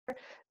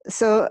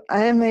So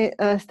I am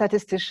a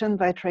statistician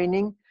by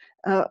training,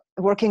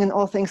 working in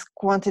all things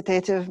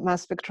quantitative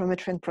mass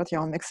spectrometry and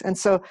proteomics. And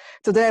so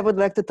today I would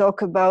like to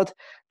talk about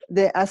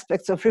the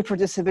aspects of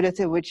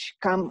reproducibility which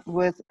come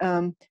with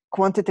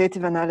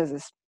quantitative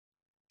analysis.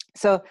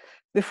 So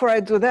before I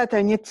do that,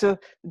 I need to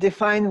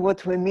define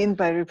what we mean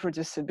by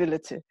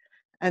reproducibility.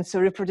 And so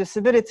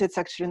reproducibility, it's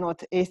actually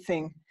not a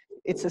thing.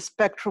 It's a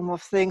spectrum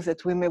of things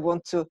that we may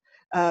want to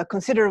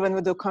consider when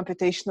we do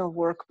computational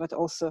work, but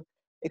also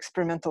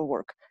experimental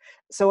work.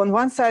 So on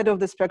one side of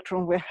the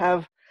spectrum, we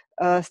have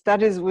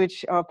studies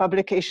which are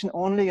publication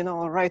only,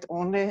 or write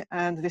only,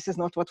 and this is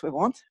not what we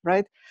want,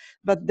 right?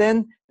 But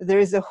then there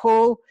is a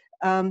whole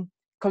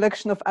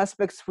collection of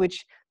aspects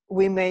which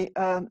we may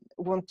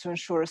want to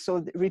ensure. So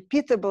the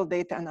repeatable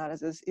data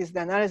analysis is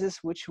the analysis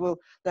which will,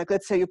 like,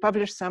 let's say you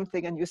publish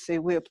something and you say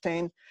we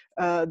obtain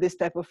this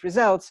type of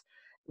results.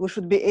 We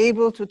should be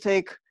able to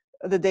take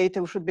the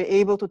data, we should be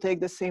able to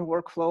take the same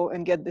workflow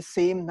and get the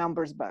same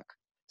numbers back.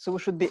 So we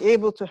should be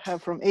able to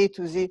have from A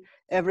to Z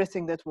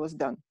everything that was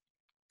done.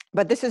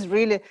 But this is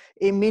really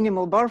a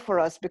minimal bar for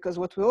us, because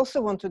what we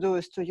also want to do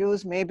is to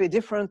use maybe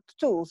different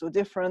tools or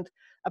different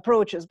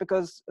approaches,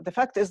 because the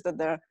fact is that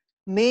there are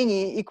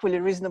many equally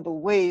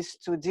reasonable ways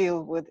to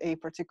deal with a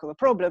particular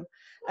problem.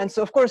 And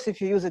so of course,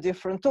 if you use a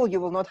different tool,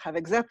 you will not have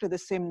exactly the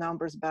same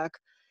numbers back,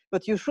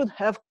 but you should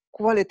have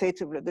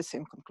qualitatively the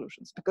same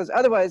conclusions, because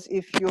otherwise,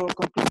 if your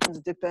conclusions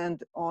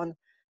depend on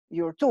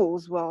your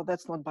tools, well,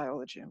 that's not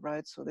biology,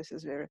 right? So this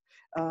is very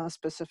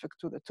specific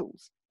to the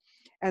tools.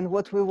 And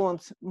what we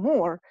want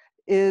more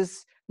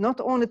is not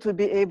only to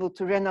be able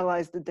to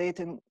reanalyze the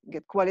data and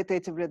get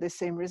qualitatively the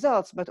same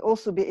results, but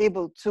also be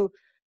able to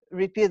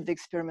repeat the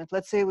experiment.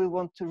 Let's say we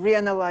want to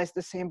reanalyze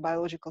the same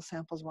biological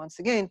samples once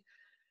again,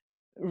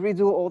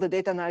 redo all the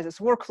data analysis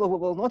workflow. We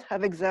will not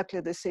have exactly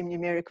the same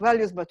numeric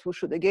values, but we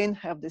should again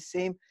have the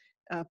same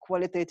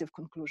qualitative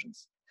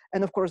conclusions.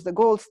 And of course, the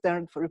gold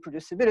standard for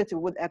reproducibility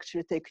would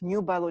actually take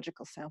new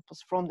biological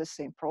samples from the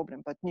same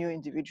problem, but new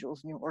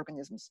individuals, new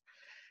organisms,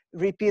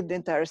 repeat the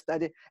entire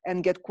study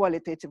and get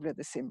qualitatively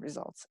the same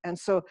results. And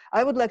so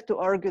I would like to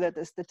argue that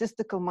the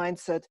statistical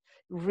mindset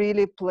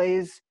really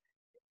plays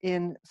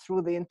in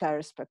through the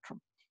entire spectrum.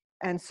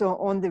 And so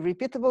on the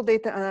repeatable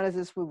data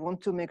analysis, we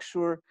want to make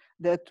sure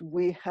that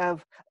we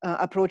have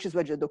approaches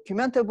which are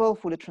documentable,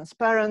 fully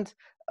transparent,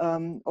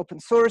 open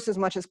source as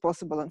much as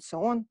possible, and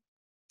so on.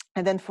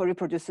 And then for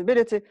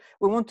reproducibility,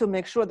 we want to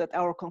make sure that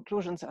our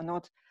conclusions are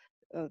not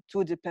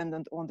too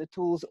dependent on the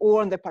tools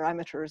or on the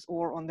parameters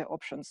or on the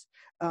options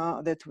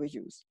that we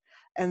use.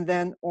 And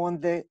then on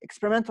the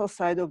experimental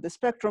side of the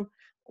spectrum,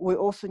 we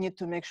also need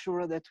to make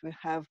sure that we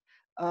have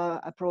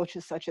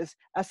approaches such as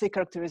assay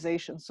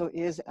characterization. So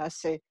is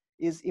assay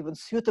even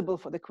suitable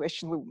for the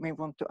question we may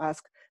want to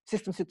ask,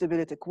 system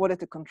suitability,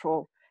 quality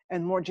control,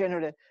 and more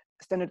generally,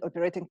 standard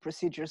operating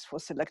procedures for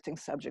selecting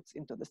subjects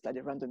into the study,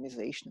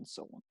 randomization, and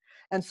so on.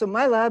 And so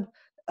my lab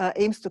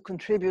aims to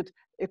contribute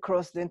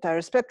across the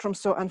entire spectrum.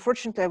 So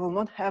unfortunately, I will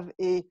not have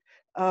a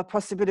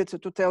possibility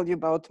to tell you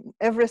about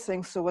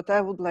everything. So what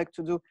I would like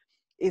to do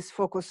is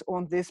focus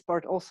on this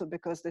part also,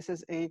 because this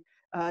is a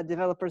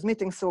developers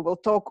meeting. So we'll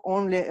talk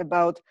only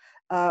about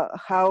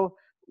how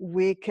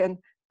we can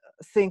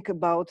think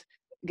about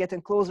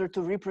getting closer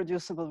to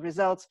reproducible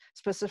results,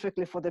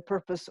 specifically for the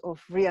purpose of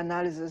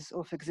reanalysis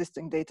of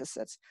existing data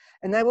sets.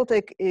 And I will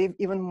take an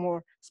even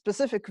more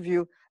specific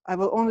view. I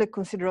will only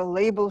consider a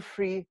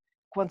label-free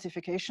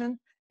quantification,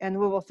 and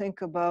we will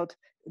think about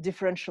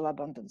differential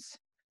abundance.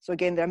 So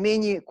again, there are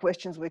many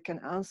questions we can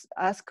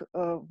ask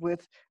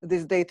with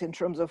this data in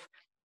terms of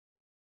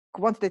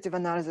quantitative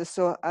analysis.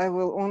 So I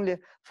will only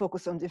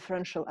focus on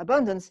differential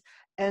abundance.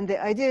 And the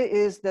idea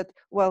is that,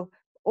 well,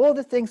 all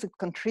the things that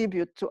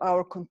contribute to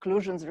our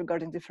conclusions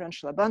regarding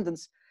differential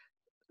abundance,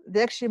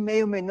 they actually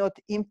may or may not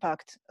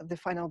impact the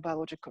final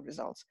biological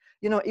results.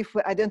 If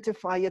we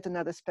identify yet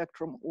another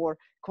spectrum or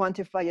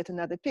quantify yet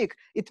another peak,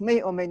 it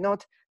may or may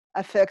not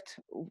affect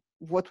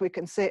what we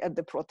can say at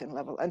the protein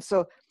level. And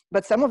so,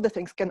 but some of the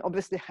things can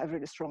obviously have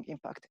really strong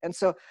impact. And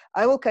so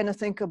I will kind of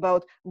think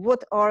about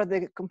what are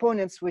the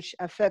components which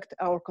affect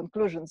our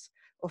conclusions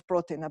of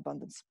protein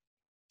abundance.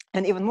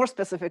 And even more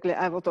specifically,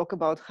 I will talk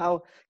about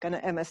how kind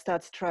of MS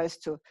Stats tries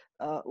to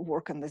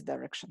work in this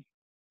direction.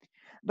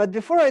 But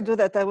before I do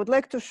that, I would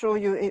like to show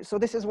you, so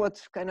this is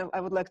what kind of I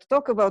would like to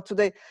talk about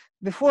today.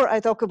 Before I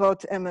talk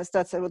about MS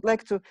Stats, I would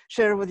like to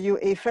share with you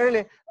a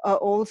fairly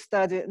old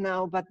study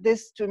now, but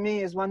this to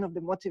me is one of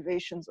the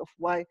motivations of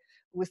why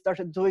we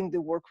started doing the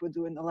work we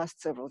do in the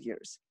last several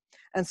years.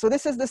 And so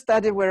this is the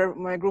study where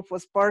my group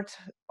was part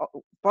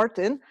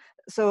in.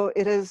 So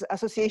it is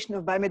Association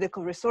of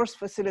Biomedical Resource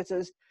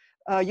Facilities.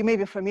 You may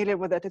be familiar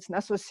with that. It's an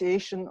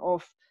association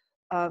of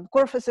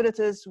core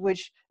facilities,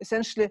 which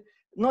essentially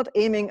not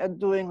aiming at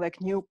doing like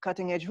new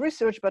cutting edge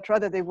research, but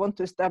rather they want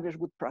to establish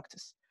good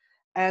practice.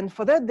 And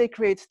for that, they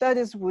create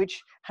studies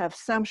which have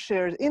some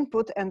shared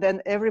input, and then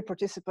every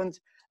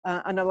participant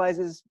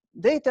analyzes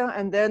data,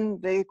 and then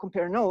they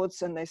compare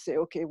notes and they say,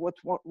 okay, what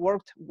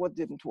worked, what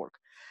didn't work.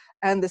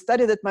 And the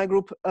study that my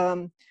group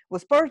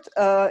was part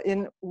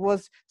in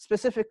was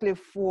specifically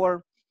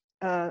for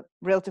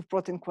relative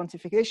protein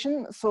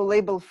quantification, so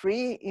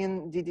label-free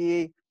in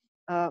DDA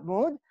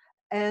mode.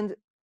 And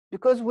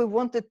because we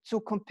wanted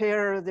to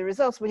compare the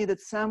results, we needed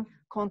some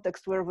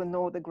context where we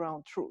know the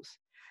ground truth.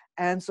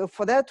 And so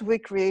for that, we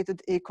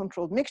created a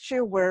controlled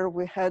mixture where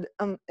we had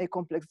a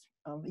complex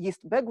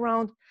yeast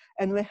background,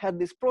 and we had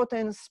these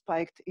proteins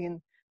spiked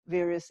in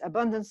various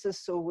abundances,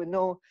 so we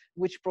know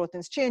which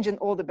proteins change, and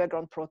all the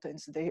background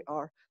proteins, they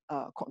are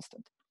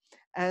constant.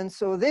 And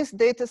so this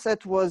data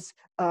set was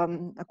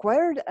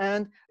acquired,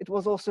 and it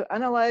was also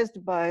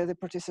analyzed by the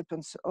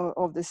participants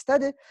of the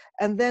study.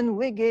 And then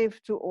we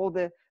gave to all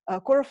the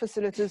core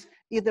facilities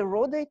either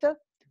raw data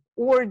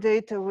or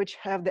data which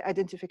have the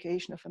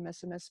identification of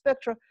MS-MS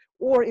spectra,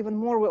 or even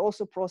more, we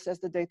also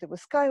processed the data with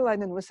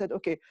Skyline, and we said,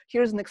 okay,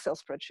 here's an Excel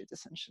spreadsheet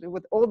essentially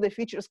with all the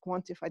features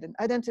quantified and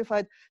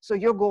identified. So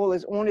your goal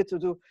is only to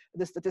do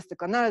the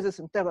statistical analysis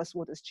and tell us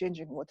what is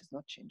changing, what is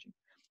not changing.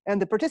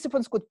 And the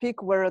participants could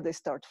pick where they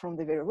start, from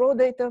the very raw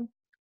data,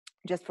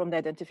 just from the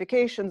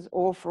identifications,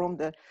 or from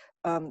the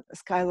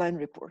Skyline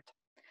report.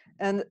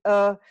 And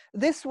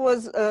this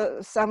was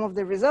some of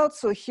the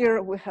results. So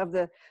here we have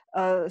the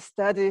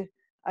study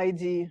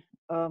ID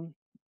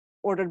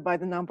ordered by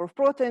the number of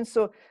proteins.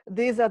 So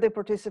these are the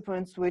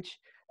participants which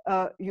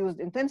used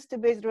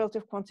intensity-based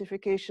relative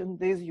quantification.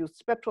 These used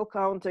spectral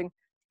counting.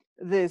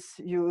 This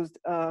used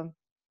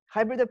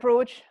hybrid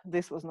approach.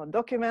 This was not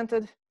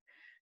documented.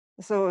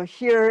 So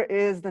here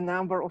is the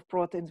number of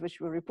proteins which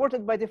were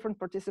reported by different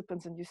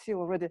participants. And you see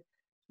already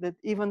that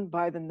even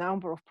by the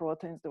number of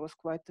proteins, there was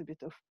quite a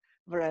bit of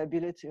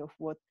variability of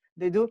what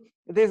they do.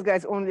 These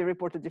guys only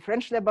reported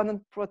differentially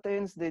abundant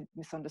proteins. They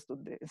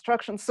misunderstood the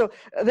instructions. So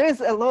there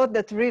is a lot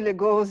that really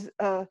goes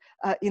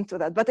into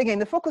that. But again,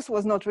 the focus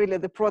was not really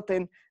the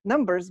protein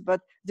numbers,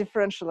 but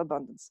differential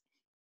abundance.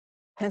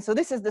 And so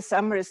this is the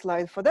summary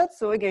slide for that.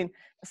 So again,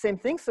 same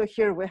thing. So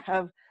here we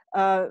have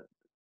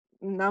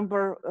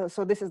number.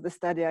 So this is the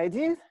study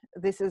ID.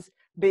 This is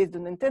based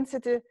on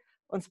intensity,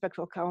 on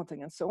spectral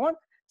counting, and so on.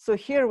 So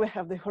here we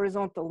have the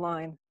horizontal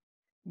line.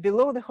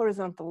 Below the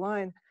horizontal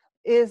line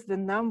is the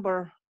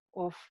number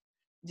of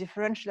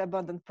differentially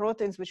abundant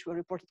proteins which were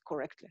reported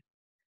correctly.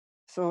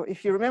 So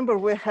if you remember,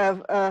 we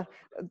have,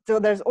 so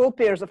there's all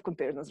pairs of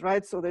comparisons,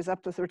 right? So there's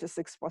up to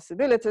 36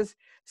 possibilities.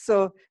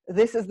 So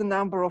this is the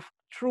number of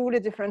truly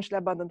differentially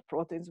abundant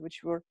proteins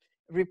which were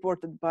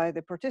reported by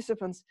the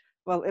participants,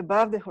 while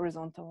above the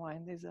horizontal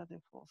line, these are the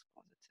false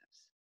positives.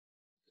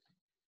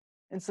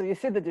 And so you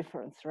see the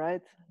difference,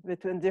 right,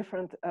 between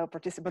different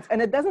participants.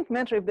 And it doesn't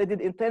matter if they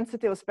did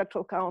intensity or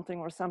spectral counting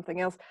or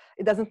something else.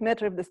 It doesn't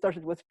matter if they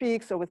started with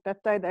peaks or with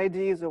peptide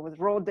IDs or with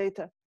raw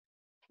data.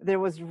 There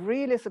was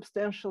really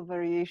substantial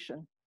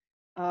variation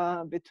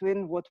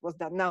between what was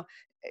done. Now,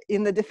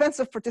 in the defense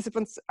of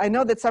participants, I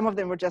know that some of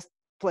them were just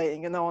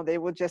playing, you know, they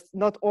were just,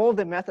 not all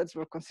the methods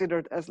were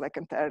considered as like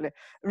entirely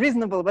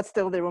reasonable, but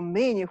still there were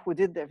many who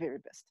did their very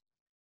best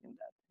in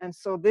that. And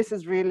so this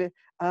is really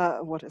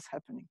what is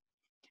happening.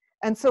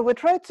 And so we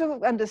tried to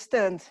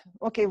understand,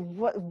 okay,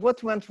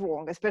 what went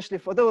wrong, especially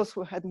for those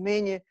who had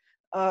many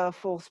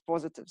false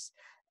positives.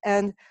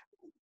 And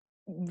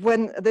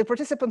when the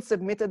participants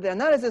submitted the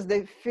analysis,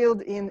 they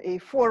filled in a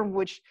form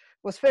which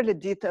was fairly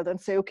detailed and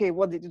say, okay,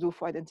 what did you do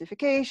for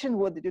identification?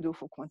 What did you do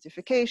for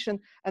quantification?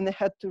 And they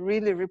had to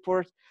really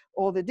report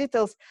all the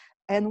details.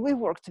 And we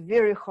worked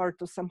very hard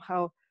to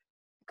somehow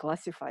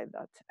classify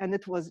that. And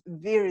it was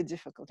very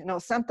difficult. You know,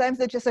 sometimes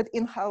they just had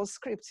in-house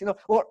scripts, you know,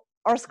 or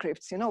our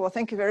scripts, you know, well,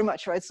 thank you very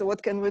much, right? So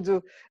what can we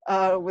do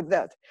with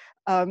that?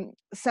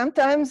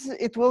 Sometimes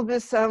it will be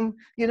some,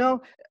 you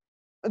know,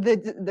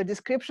 the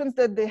descriptions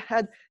that they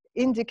had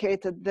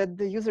indicated that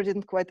the user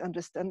didn't quite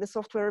understand the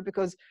software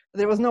because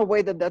there was no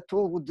way that that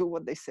tool would do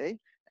what they say.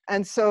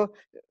 And so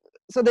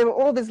there were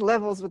all these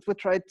levels that we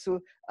tried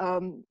to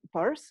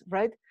parse,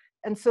 right?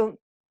 And so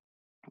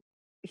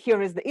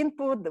here is the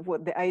input,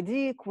 the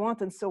ID,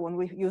 quant, and so on.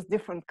 We use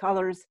different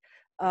colors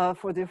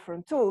for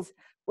different tools.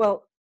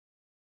 Well,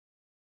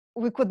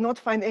 we could not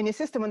find any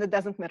system, and it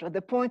doesn't matter.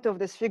 The point of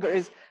this figure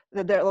is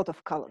that there are a lot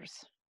of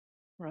colors,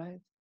 right?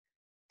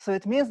 So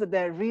it means that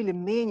there are really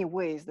many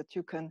ways that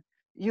you can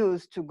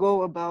use to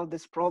go about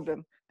this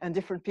problem, and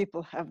different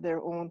people have their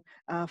own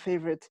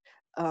favorite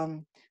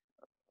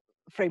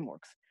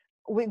frameworks.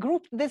 We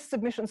grouped this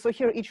submission. So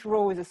here each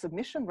row is a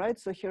submission, right?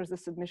 So here's the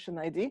submission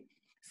ID.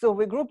 So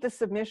we grouped the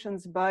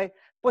submissions by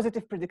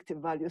positive predictive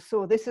values.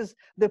 So this is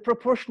the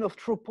proportion of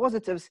true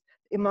positives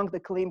among the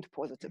claimed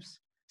positives.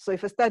 So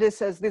if a study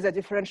says these are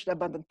differentially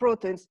abundant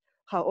proteins,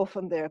 how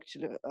often they're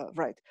actually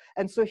right.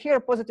 And so here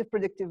positive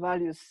predictive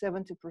value is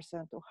 70%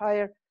 or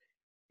higher.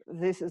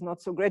 This is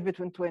not so great,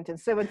 between 20 and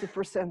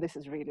 70%. This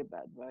is really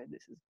bad, right?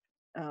 This is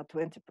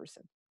 20%.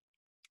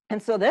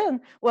 And so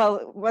then,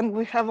 well, when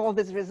we have all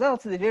these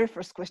results, the very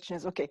first question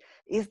is, okay,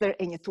 is there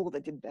any tool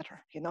that did better?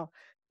 You know,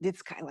 did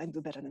Skyline do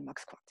better than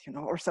MaxQuant, you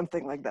know, or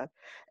something like that?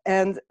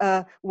 And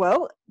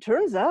well,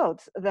 turns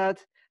out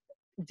that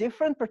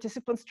different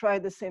participants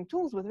tried the same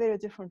tools with very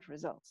different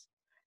results.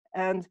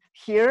 And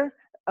here,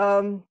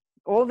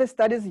 all the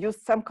studies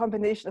used some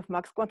combination of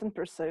max quant and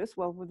Perseus,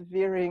 well, with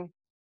varying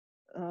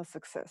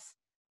success.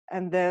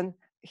 And then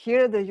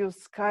here they use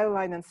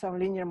Skyline and some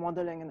linear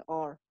modeling in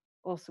R,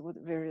 also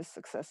with various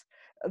success.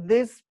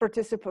 These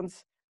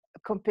participants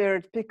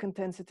compared peak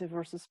intensity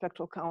versus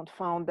spectral count,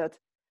 found that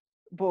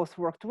both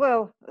worked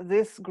well.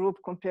 This group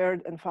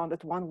compared and found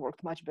that one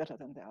worked much better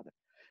than the other.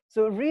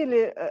 So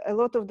really a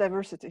lot of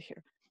diversity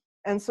here.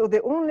 And so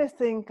the only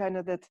thing kind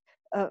of that,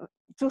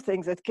 two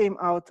things that came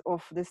out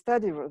of the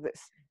study were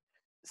this.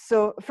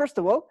 So first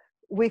of all,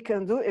 we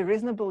can do a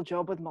reasonable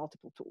job with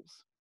multiple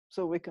tools.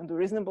 So we can do a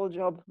reasonable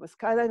job with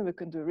Skyline, we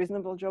can do a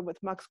reasonable job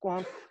with max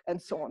quant,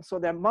 and so on. So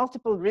there are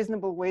multiple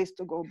reasonable ways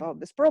to go about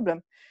this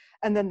problem.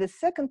 And then the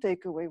second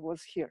takeaway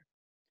was here.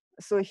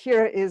 So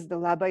here is the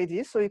lab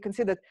ID. So you can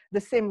see that the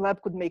same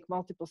lab could make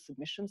multiple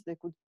submissions. They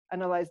could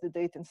analyze the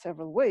data in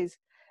several ways.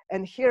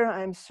 And here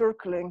I'm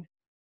circling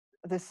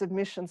the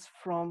submissions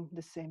from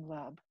the same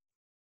lab.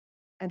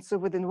 And so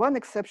within one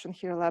exception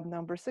here, lab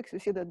number 6, you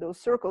see that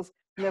those circles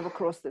never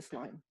cross this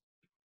line.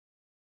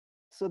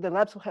 So the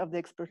labs who have the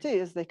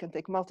expertise, they can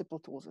take multiple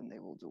tools and they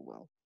will do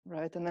well,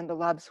 right? And then the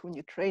labs who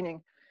need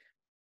training,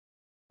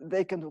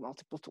 they can do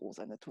multiple tools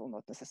and it will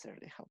not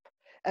necessarily help.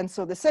 And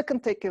so the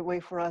second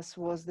takeaway for us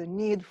was the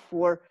need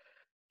for,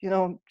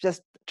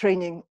 just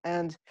training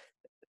and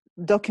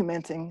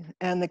documenting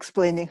and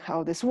explaining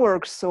how this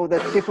works so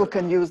that people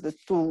can use the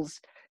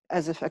tools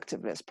as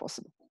effectively as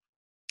possible.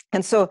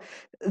 And so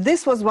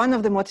this was one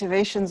of the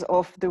motivations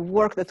of the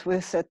work that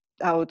we set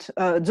out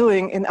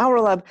doing in our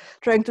lab,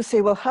 trying to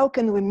say, well, how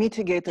can we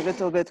mitigate a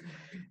little bit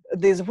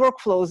these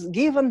workflows,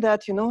 given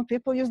that,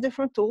 people use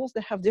different tools,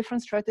 they have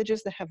different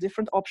strategies, they have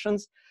different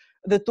options.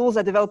 The tools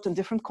are developed in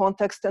different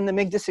contexts and they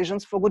make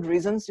decisions for good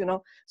reasons,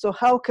 So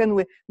how can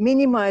we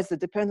minimize the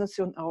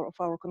dependency on of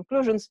our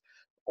conclusions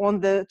on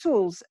the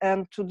tools,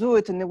 and to do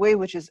it in a way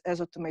which is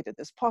as automated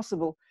as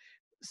possible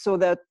so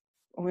that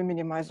we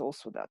minimize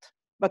also that.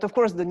 But of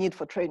course, the need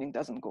for training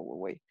doesn't go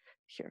away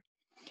here.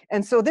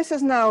 And so this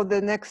is now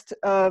the next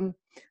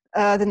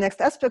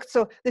aspect.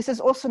 So this is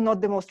also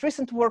not the most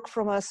recent work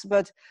from us,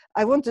 but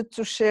I wanted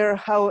to share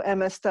how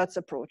MS Stats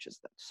approaches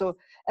that. So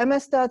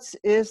MS Stats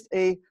is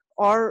a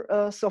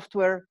R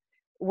software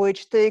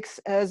which takes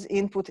as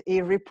input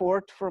a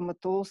report from a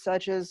tool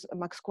such as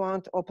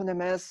MaxQuant,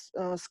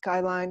 OpenMS,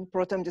 Skyline,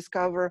 Proton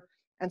Discover,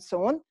 and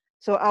so on.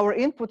 So our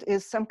input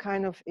is some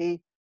kind of a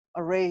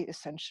array,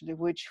 essentially,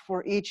 which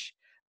for each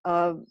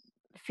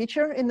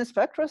feature in the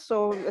spectra,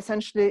 so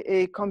essentially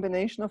a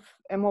combination of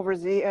M over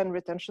Z and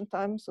retention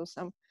time, so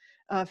some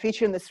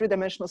feature in the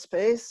three-dimensional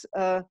space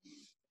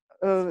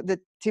that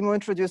Timo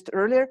introduced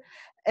earlier.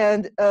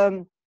 And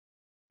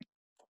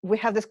we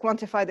have this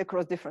quantified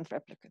across different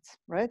replicates,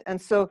 right?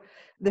 And so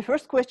the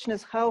first question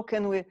is, how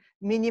can we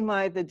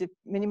minimize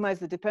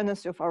the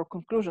dependency of our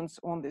conclusions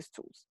on these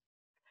tools?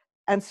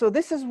 And so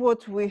this is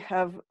what we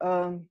have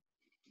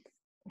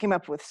came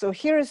up with. So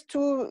here is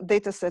two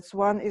data sets.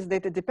 One is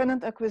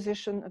data-dependent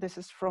acquisition. This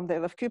is from the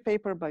LFQ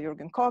paper by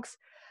Jürgen Cox.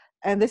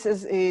 And this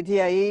is a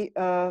DIE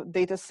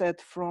data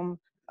set from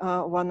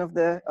one of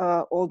the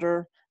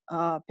older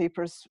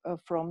papers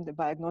from the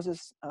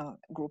Biognosis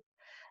group.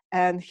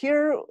 And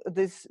here,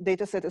 this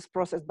data set is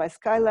processed by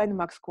Skyline,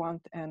 MaxQuant,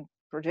 and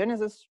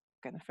Progenesis,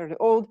 kind of fairly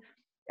old.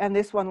 And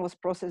this one was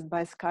processed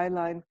by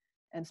Skyline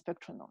and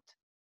Spectronaut.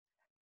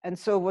 And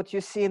so what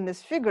you see in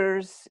these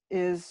figures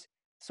is,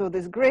 so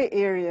this gray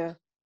area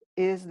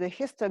is the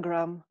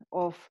histogram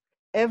of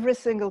every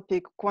single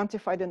peak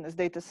quantified in this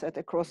data set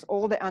across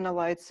all the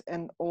analytes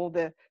and all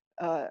the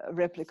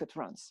replicate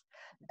runs.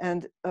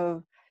 And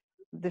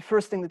the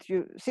first thing that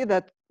you see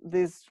that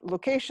these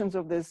locations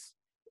of these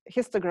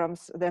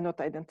histograms, they're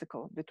not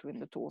identical between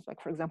the tools.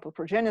 Like, for example,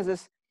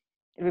 Progenesis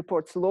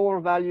reports lower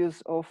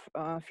values of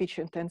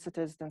feature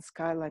intensities than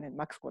Skyline and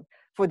MaxQuant.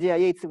 For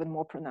DIA, it's even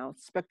more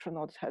pronounced.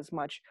 Spectronaut has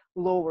much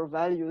lower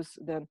values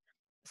than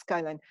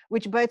Skyline,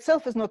 which by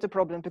itself is not a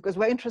problem because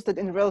we're interested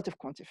in relative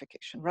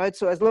quantification, right?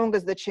 So as long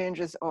as the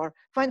changes are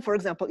fine, for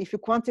example, if you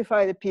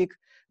quantify the peak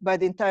by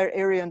the entire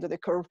area under the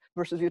curve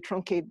versus you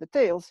truncate the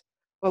tails,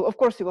 well, of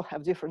course, you will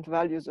have different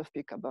values of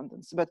peak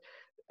abundance. But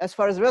as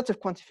far as relative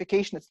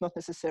quantification, it's not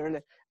necessarily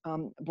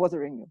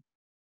bothering you.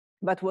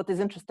 But what is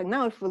interesting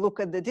now, if we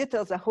look at the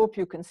details, I hope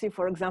you can see,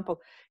 for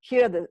example,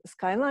 here the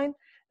Skyline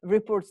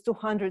reports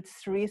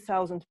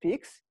 203,000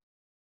 peaks,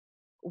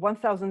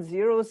 1,000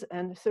 zeros,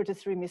 and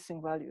 33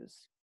 missing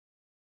values.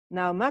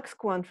 Now,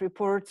 MaxQuant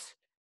reports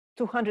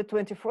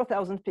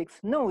 224,000 peaks,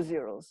 no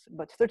zeros,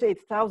 but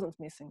 38,000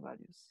 missing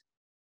values,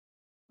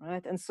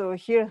 right? And so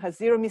here has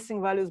 0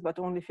 missing values, but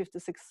only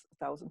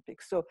 56,000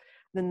 peaks. So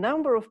the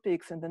number of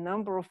peaks and the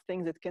number of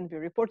things that can be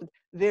reported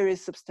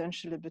varies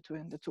substantially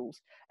between the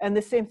tools. And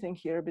the same thing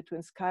here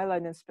between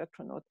Skyline and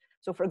Spectronaut.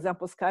 So for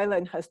example,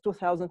 Skyline has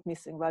 2,000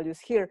 missing values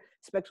here,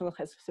 Spectronaut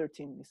has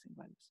 13 missing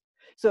values.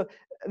 So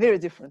very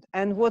different.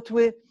 And what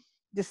we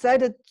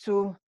decided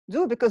to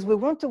do, because we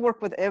want to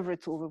work with every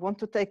tool, we want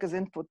to take as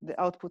input the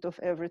output of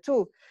every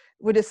tool,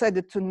 we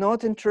decided to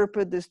not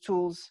interpret these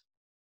tools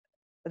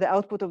the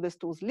output of these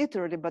tools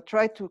literally, but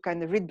try to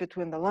kind of read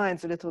between the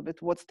lines a little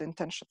bit what's the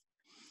intention.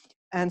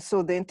 And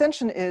so the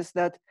intention is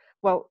that,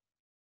 well,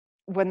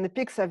 when the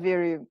peaks are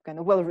very kind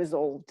of well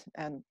resolved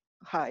and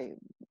high,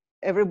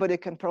 everybody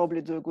can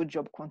probably do a good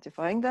job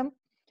quantifying them.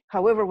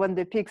 However, when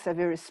the peaks are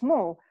very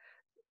small,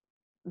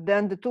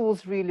 then the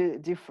tools really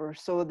differ.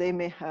 So they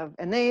may have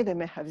NA, they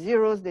may have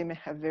zeros, they may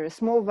have very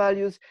small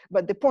values,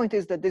 but the point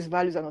is that these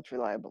values are not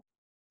reliable.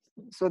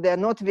 So they're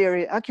not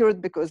very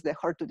accurate because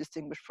they're hard to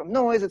distinguish from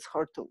noise. It's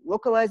hard to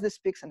localize these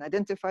peaks and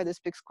identify these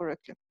peaks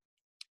correctly.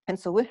 And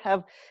so we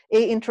have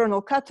an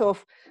internal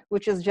cutoff,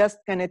 which is just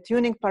kind of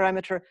tuning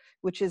parameter,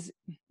 which is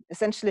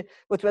essentially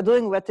what we're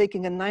doing. We're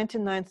taking a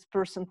 99th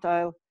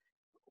percentile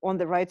on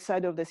the right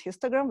side of this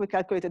histogram. We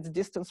calculate its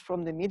distance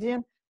from the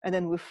median, and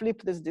then we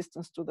flip this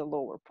distance to the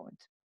lower point.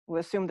 We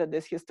assume that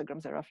these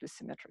histograms are roughly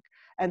symmetric.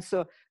 And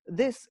so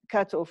this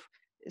cutoff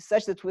is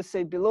such that we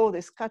say below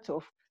this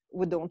cutoff,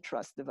 we don't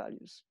trust the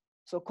values.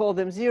 So call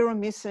them zero,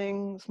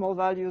 missing, small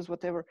values,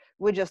 whatever.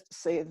 We just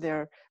say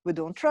there, we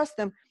don't trust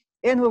them.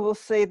 And we will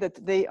say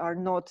that they are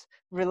not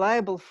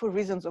reliable for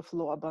reasons of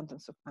low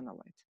abundance of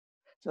analyte.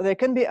 So there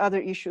can be other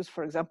issues.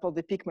 For example,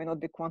 the peak may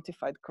not be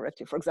quantified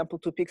correctly. For example,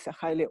 two peaks are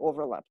highly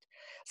overlapped.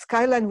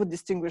 Skyline would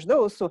distinguish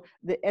those. So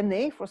the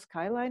NA for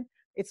Skyline,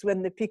 it's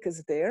when the peak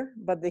is there,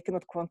 but they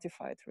cannot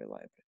quantify it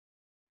reliably.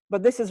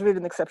 But this is really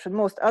an exception.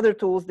 Most other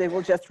tools, they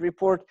will just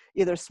report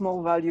either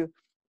small value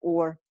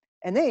or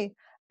NA.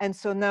 And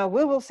so now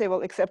we will say,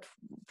 well, except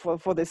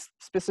for this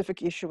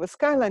specific issue with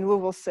Skyline, we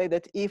will say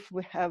that if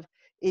we have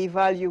a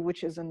value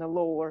which is in the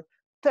lower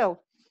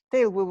tail,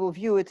 we will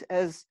view it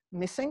as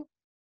missing,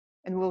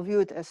 and we'll view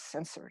it as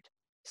censored.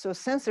 So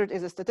censored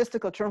is a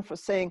statistical term for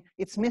saying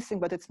it's missing,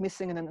 but it's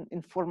missing in an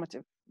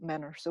informative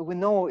manner. So we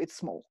know it's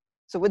small.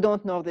 So we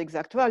don't know the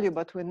exact value,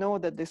 but we know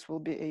that this will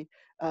be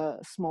a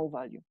small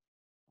value.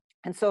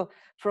 And so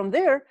from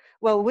there,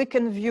 well, we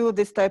can view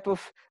this type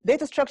of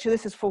data structure.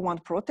 This is for one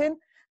protein.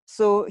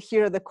 So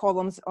here the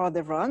columns are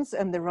the runs,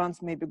 and the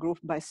runs may be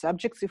grouped by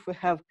subjects if we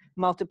have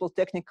multiple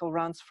technical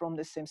runs from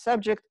the same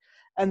subject.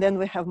 And then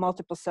we have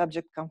multiple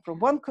subjects come from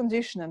one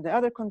condition and the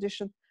other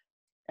condition.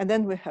 And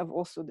then we have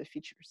also the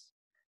features.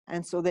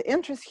 And so the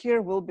interest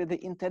here will be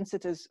the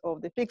intensities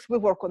of the peaks. We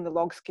work on the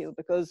log scale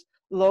because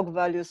log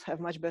values have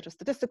much better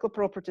statistical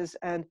properties.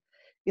 And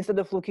instead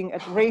of looking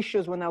at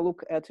ratios, we now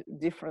look at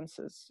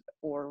differences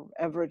or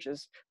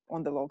averages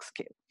on the log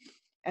scale.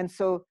 And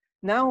so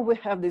now we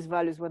have these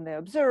values when they're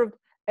observed,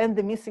 and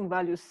the missing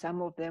values,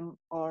 some of them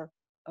are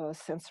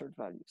censored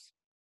values.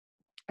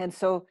 And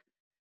so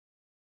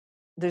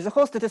there's a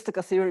whole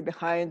statistical theory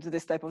behind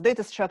this type of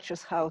data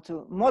structures, how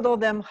to model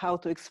them, how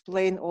to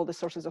explain all the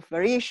sources of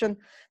variation,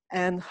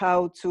 and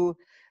how to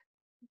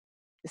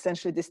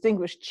essentially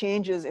distinguish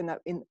changes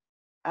in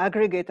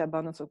aggregate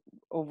abundance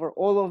over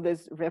all of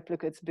these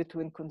replicates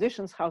between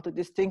conditions, how to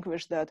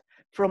distinguish that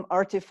from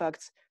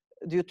artifacts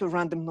due to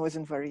random noise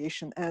and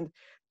variation. And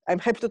I'm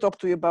happy to talk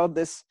to you about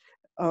this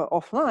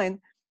offline.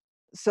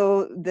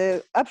 So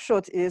the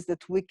upshot is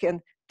that we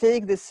can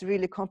take this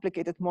really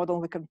complicated model,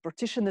 we can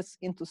partition this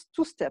into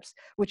two steps,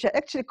 which are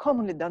actually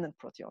commonly done in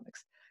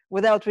proteomics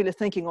without really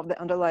thinking of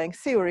the underlying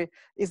theory,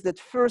 is that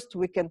first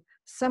we can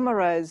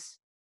summarize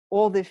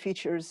all the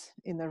features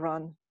in a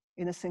run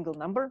in a single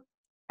number,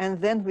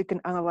 and then we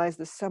can analyze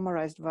the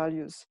summarized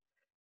values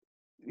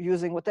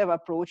using whatever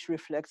approach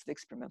reflects the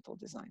experimental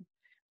design.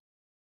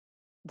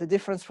 The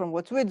difference from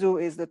what we do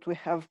is that we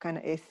have kind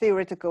of a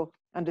theoretical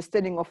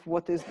understanding of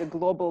what is the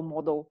global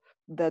model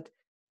that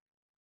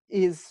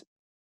is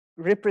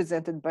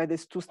represented by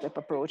this two-step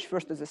approach.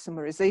 First is the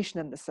summarization,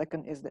 and the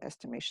second is the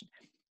estimation.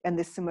 And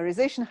the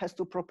summarization has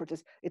two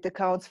properties. It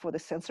accounts for the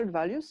censored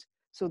values.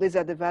 So these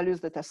are the values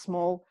that are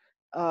small,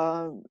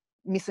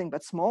 missing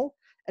but small,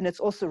 and it's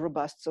also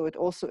robust. So it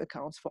also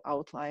accounts for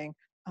outlying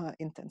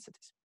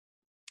intensities.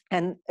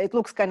 And it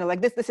looks kind of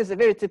like this. This is a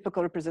very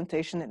typical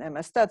representation in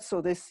MS stats.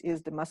 So this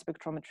is the mass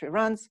spectrometry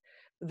runs.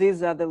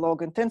 These are the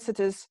log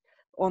intensities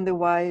on the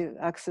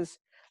y-axis.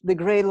 The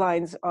gray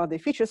lines are the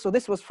features. So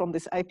this was from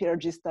this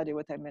IPRG study,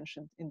 what I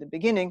mentioned in the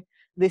beginning.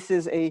 This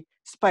is a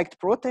spiked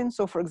protein.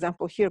 So for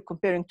example, here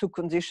comparing two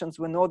conditions,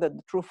 we know that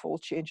the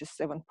true-false change is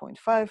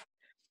 7.5.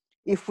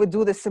 If we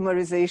do the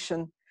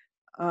summarization,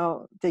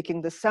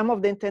 taking the sum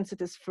of the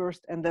intensities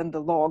first and then the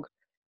log,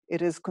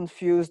 it is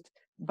confused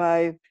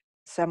by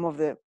some of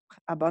the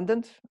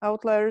abundant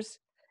outliers.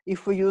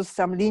 If we use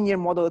some linear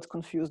model, it's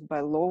confused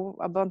by low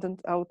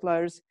abundant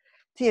outliers.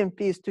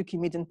 TMP is Tukey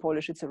median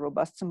polish. It's a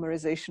robust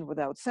summarization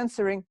without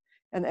censoring,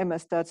 and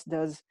MS stats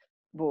does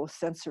both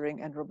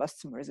censoring and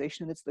robust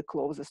summarization. It's the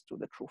closest to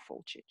the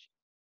true-false change.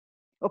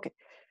 Okay,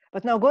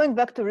 but now going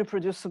back to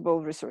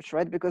reproducible research,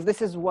 right? Because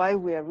this is why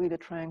we are really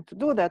trying to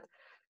do that.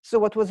 So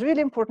what was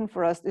really important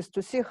for us is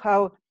to see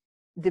how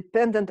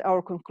dependent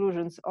our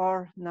conclusions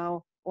are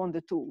now on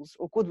the tools,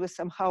 or could we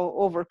somehow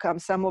overcome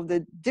some of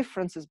the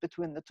differences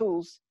between the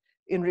tools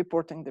in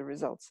reporting the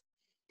results.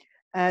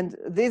 And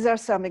these are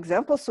some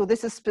examples. So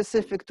this is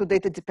specific to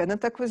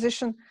data-dependent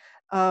acquisition.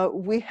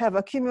 We have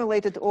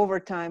accumulated over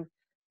time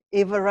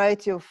a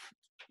variety of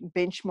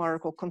benchmark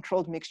or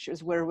controlled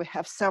mixtures where we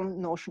have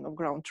some notion of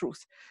ground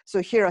truth.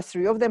 So here are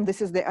 3 of them.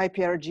 This is the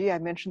IPRG I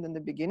mentioned in the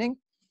beginning.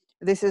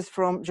 This is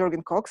from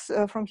Jürgen Cox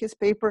from his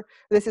paper.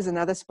 This is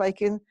another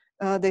spike-in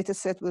data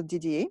set with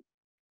DDA.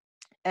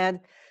 And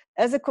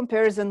as a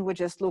comparison, we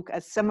just look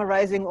at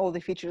summarizing all the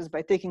features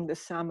by taking the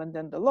sum and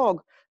then the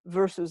log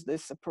versus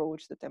this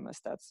approach that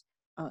MS-Stats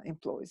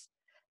employs.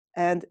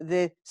 And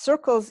the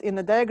circles in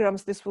the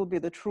diagrams, this will be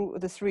the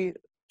 3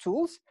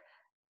 tools.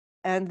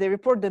 And they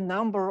report the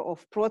number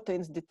of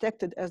proteins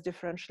detected as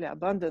differentially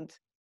abundant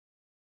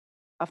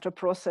after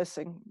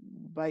processing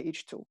by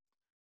each tool.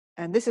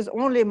 And this is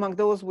only among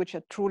those which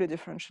are truly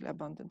differentially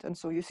abundant. And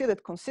so you see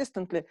that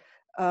consistently,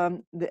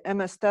 the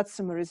MS-Stats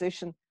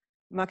summarization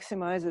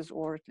maximizes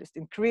or at least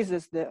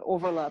increases the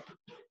overlap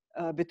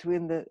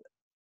between the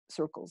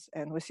circles.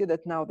 And we see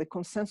that now the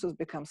consensus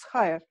becomes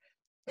higher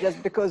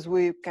just because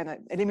we kind of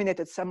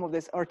eliminated some of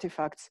these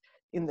artifacts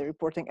in the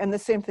reporting. And the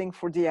same thing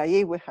for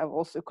DIA. We have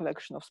also a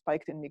collection of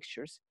spiked-in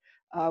mixtures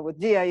with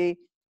DIA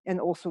and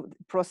also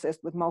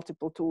processed with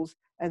multiple tools.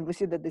 And we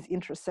see that these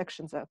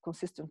intersections are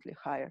consistently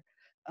higher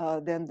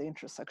than the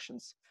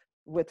intersections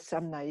with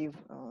some naive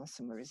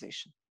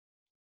summarization.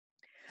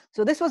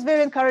 So this was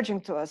very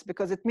encouraging to us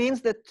because it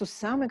means that to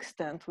some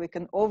extent we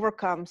can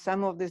overcome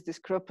some of these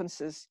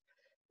discrepancies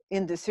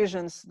in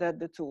decisions that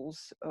the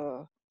tools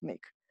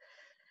make.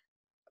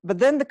 But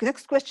then the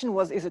next question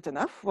was, is it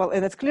enough? Well,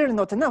 and it's clearly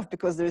not enough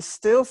because there is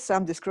still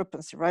some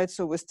discrepancy, right?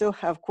 So we still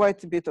have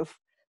quite a bit of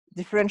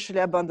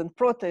differentially abundant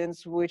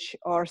proteins which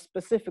are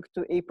specific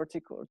to a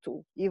particular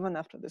tool, even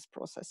after this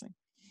processing.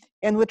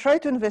 And we try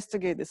to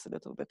investigate this a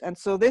little bit. And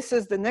so this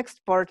is the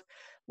next part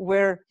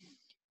where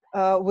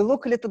we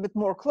look a little bit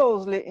more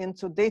closely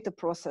into data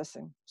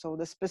processing. So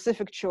the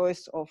specific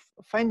choice of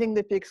finding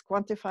the peaks,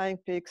 quantifying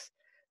peaks,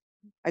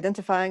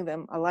 identifying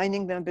them,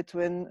 aligning them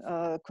between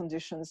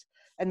conditions,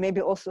 and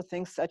maybe also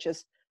things such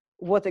as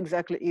what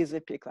exactly is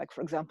a peak? Like,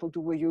 for example,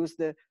 do we use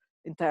the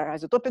entire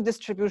isotopic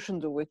distribution?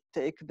 Do we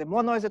take the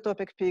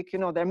monoisotopic peak? You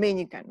know, there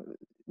are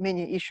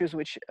many issues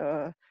which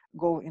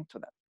go into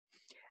that.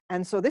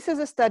 And so this is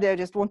a study I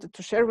just wanted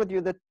to share with you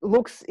that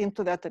looks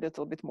into that a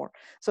little bit more.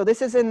 So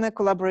this is in a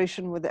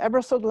collaboration with the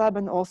Abersold Lab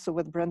and also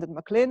with Brendan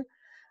McLean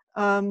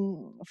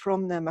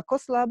from the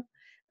MACOS Lab.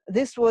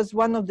 This was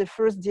one of the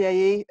first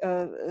DIA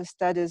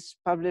studies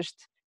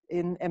published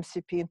in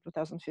MCP in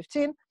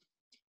 2015.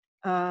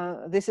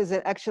 This is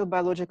an actual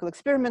biological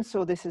experiment.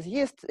 So this is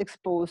yeast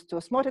exposed to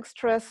osmotic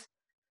stress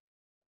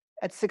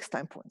at 6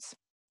 time points.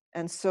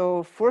 And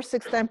so for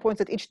 6 time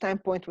points, at each time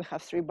point, we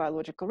have 3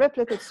 biological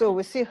replicates. So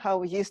we see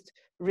how yeast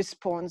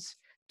responds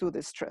to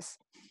the stress.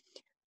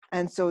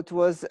 And so it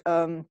was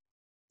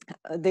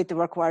data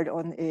required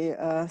on a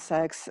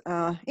SciEx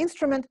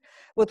instrument.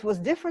 What was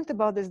different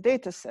about this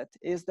data set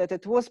is that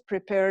it was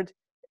prepared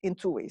in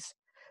 2 ways.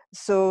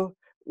 So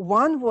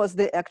one was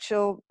the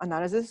actual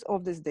analysis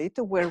of this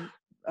data where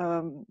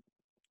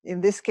in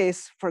this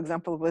case, for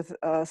example, with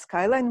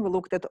Skyline, we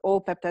looked at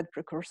all peptide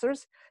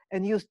precursors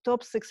and used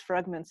top 6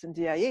 fragments in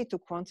DIA to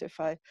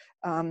quantify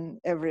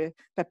every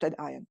peptide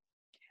ion.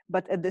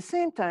 But at the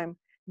same time,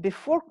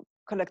 before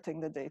collecting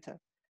the data,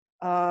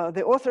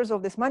 the authors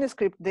of this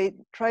manuscript, they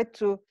tried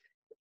to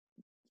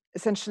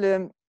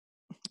essentially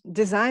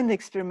design the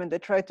experiment. They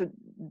tried to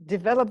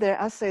develop their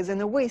assays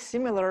in a way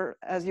similar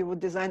as you would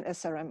design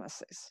SRM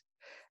assays.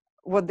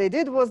 What they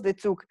did was they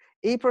took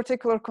a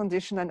particular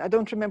condition, and I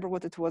don't remember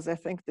what it was, I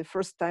think the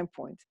first time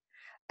point.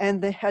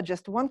 And they had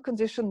just one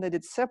condition. They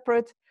did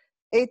separate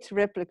 8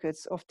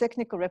 replicates of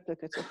technical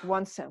replicates of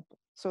one sample.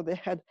 So they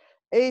had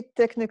 8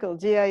 technical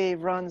DIA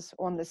runs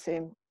on the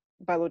same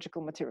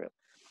biological material.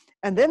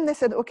 And then they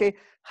said, okay,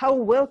 how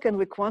well can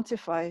we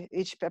quantify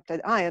each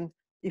peptide ion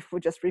if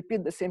we just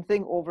repeat the same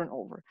thing over and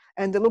over?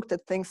 And they looked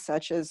at things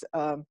such as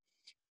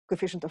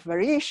coefficient of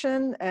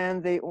variation,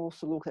 and they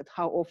also looked at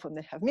how often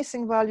they have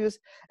missing values.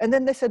 And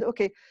then they said,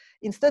 okay,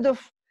 instead of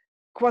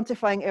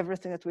quantifying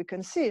everything that we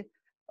can see,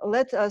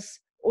 let us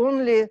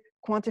only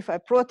quantify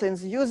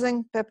proteins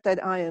using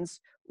peptide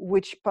ions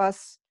which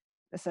pass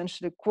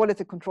essentially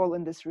quality control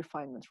in these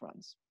refinement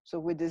runs. So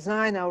we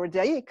design our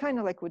DIA kind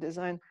of like we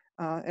design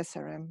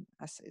SRM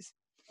assays.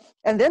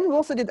 And then we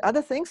also did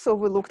other things. So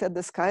we looked at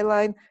the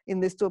Skyline in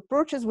these 2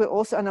 approaches. We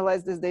also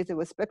analyzed this data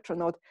with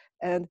Spectronaut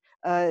and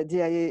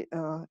DIA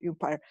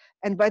EuBIC-MS.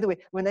 And by the way,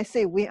 when I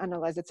say we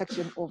analyzed, it's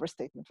actually an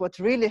overstatement. What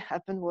really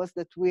happened was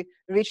that we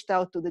reached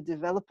out to the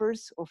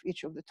developers of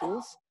each of the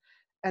tools,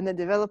 and the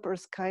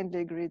developers kindly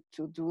agreed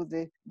to do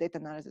the data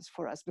analysis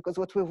for us, because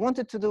what we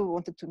wanted to do, we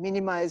wanted to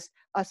minimize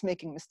us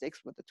making mistakes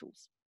with the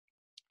tools.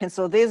 And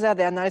so these are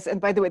the analysis,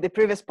 and by the way, the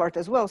previous part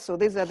as well. So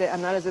these are the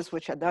analyses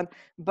which are done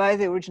by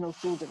the original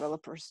tool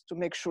developers to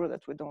make sure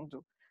that we don't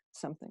do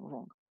something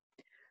wrong.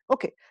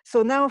 Okay,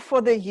 so now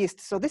for the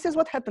yeast. So this is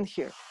what happened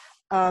here.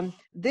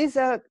 These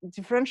are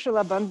differential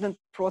abundant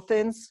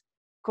proteins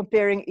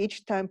comparing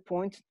each time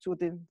point to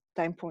the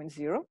time point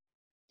 0.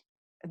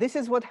 This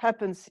is what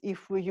happens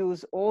if we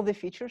use all the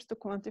features to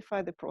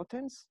quantify the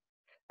proteins.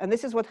 And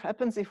this is what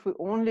happens if we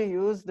only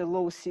use the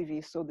low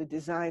CV, so the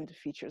designed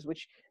features,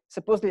 which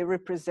supposedly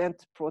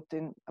represent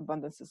protein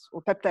abundances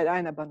or peptide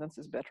ion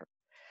abundances better.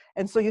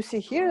 And so you see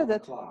here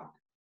that,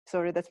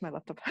 sorry, that's my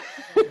laptop.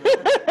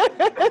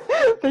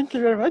 Thank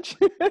you very much.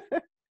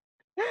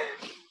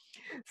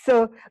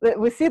 So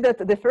we see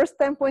that the first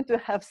time point we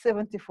have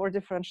 74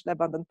 differentially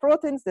abundant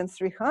proteins, then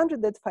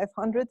 300, then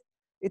 500.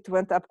 It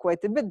went up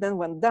quite a bit, then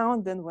went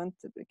down, then went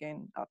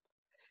again up.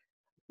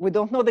 We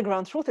don't know the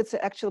ground truth. It's an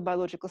actual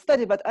biological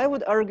study, but I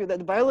would argue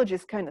that biology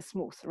is kind of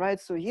smooth, right?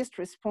 So yeast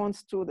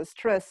responds to the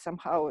stress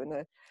somehow in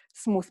a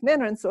smooth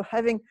manner. And so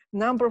having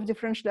number of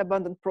differentially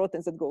abundant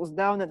proteins that goes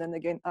down and then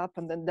again up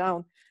and then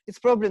down, it's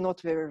probably not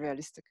very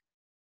realistic.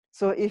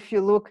 So if you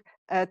look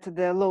at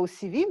the low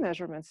CV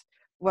measurements,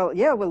 well,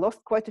 yeah, we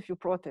lost quite a few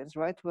proteins,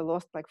 right? We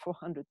lost like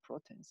 400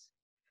 proteins.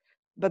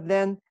 But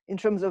then in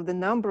terms of the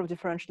number of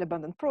differentially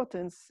abundant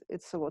proteins,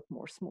 it's a lot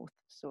more smooth.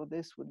 So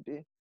this would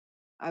be,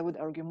 I would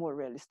argue, more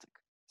realistic.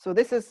 So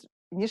this is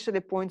initially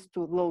points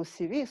to low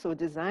CV, so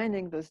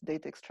designing this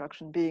data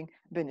extraction being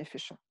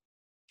beneficial.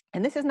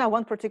 And this is now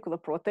one particular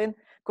protein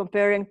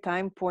comparing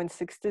time point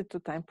 60 to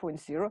time point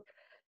 0.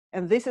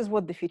 And this is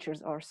what the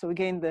features are. So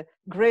again, the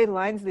gray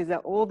lines, these are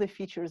all the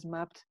features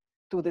mapped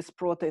to this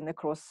protein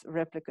across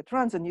replicate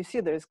runs. And you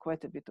see there is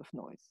quite a bit of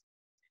noise.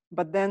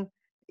 But then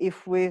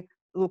if we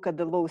look at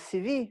the low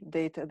CV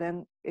data,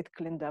 then it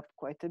cleaned up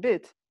quite a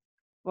bit.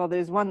 Well, there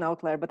is one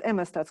outlier, but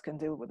MS stats can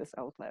deal with this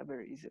outlier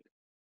very easily.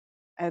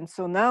 And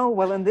so now,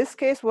 well, in this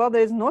case, well,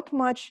 there is not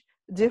much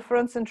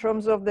difference in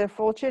terms of the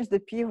fold change. The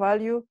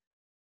p-value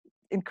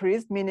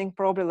increased, meaning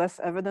probably less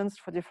evidence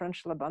for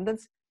differential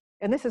abundance.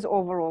 And this is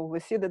overall, we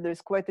see that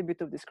there's quite a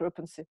bit of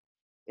discrepancy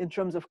in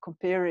terms of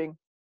comparing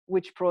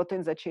which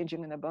proteins are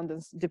changing in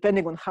abundance,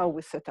 depending on how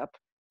we set up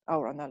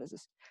our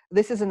analysis.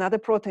 This is another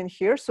protein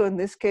here. So in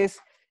this case,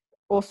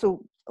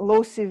 also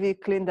low CV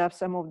cleaned up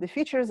some of the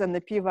features and the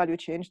p-value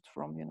changed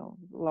from, you know,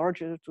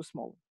 larger to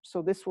smaller.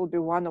 So this will be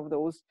one of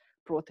those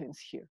proteins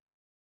here.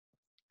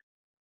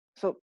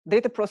 So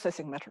data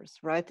processing matters,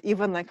 right?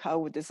 Even like how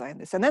we design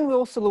this. And then we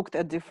also looked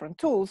at different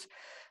tools.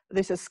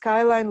 This is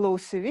Skyline low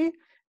CV.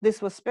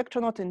 This was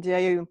Spectronaut and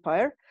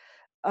EuBIC-MS.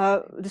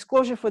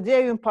 Disclosure for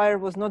EuBIC-MS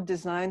was not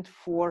designed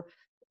for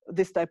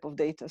this type of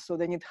data. So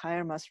they need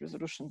higher mass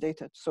resolution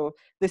data. So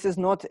this is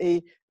not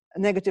a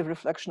negative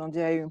reflection on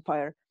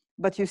EuBIC-MS.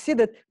 But you see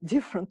that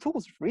different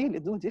tools really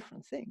do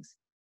different things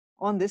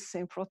on this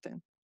same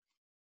protein.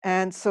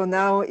 And so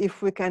now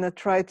if we kind of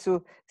try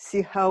to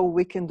see how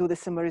we can do the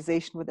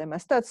summarization with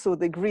MS stats, so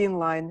the green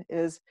line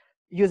is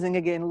using,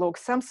 again, log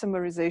sum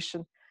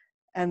summarization,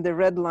 and the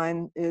red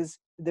line is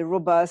the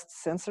robust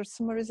sensor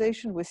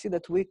summarization. We see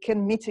that we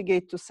can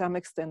mitigate to some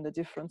extent the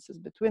differences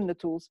between the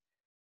tools,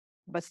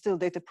 but still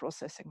data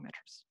processing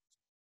matters.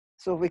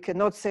 So we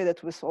cannot say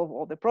that we solve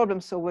all the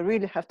problems. So we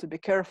really have to be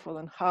careful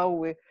in how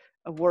we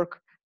work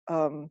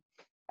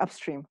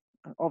upstream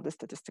of the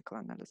statistical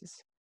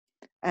analysis.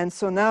 And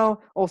so now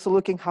also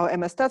looking how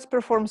MS stats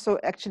perform. So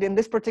actually in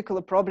this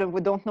particular problem,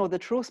 we don't know the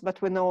truth,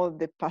 but we know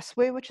the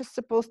pathway which is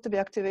supposed to be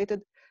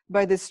activated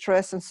by this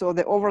stress. And so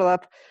the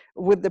overlap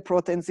with the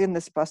proteins in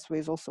this pathway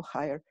is also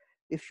higher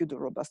if you do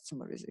robust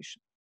summarization.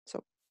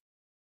 So,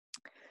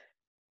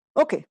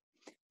 okay,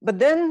 but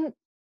then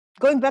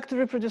going back to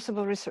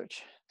reproducible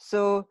research.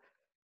 So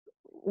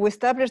we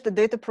established the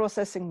data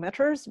processing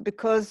matters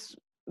because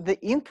the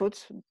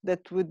input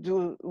that we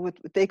would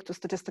take to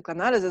statistical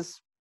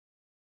analysis,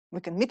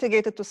 we can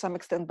mitigate it to some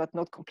extent, but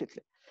not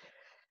completely.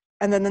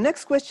 And then the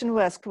next question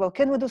we asked, well,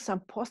 can we do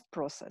some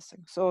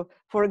post-processing? So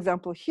for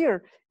example,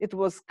 here, it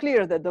was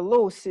clear that the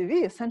low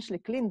CV essentially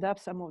cleaned up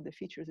some of the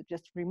features. It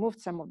just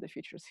removed some of the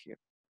features here.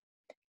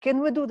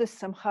 Can we do this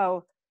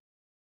somehow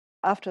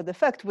after the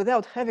fact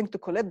without having to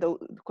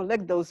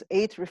collect those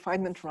 8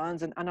 refinement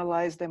runs and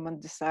analyze them and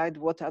decide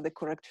what are the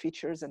correct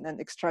features and then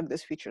extract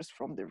those features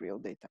from the real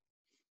data?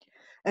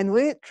 And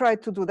we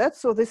tried to do that.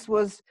 So this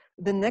was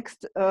the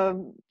next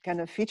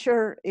kind of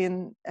feature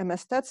in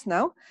MS stats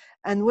now.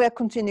 And we're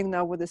continuing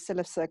now with the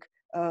CELEFSEC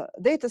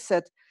data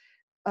set.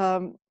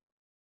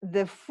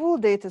 The full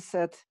data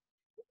set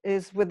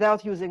is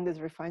without using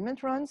these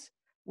refinement runs.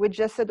 We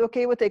just said,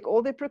 okay, we take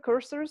all the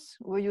precursors.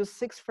 We use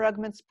 6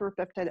 fragments per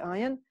peptide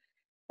ion.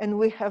 And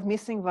we have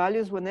missing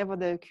values whenever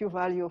the Q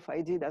value of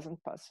ID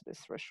doesn't pass this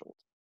threshold.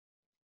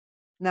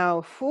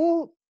 Now,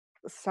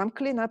 some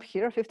cleanup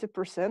here,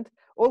 50%,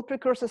 all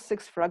precursors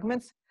 6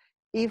 fragments.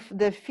 If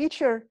the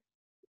feature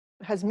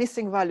has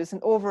missing values in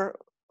over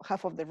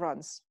half of the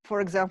runs, for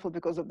example,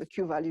 because of the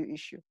Q value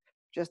issue,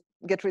 just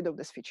get rid of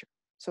this feature.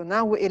 So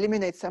now we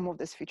eliminate some of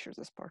these features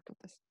as part of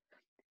this.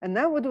 And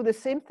now we do the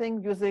same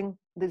thing using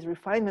these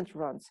refinement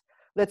runs.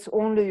 Let's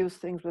only use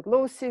things with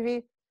low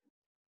CV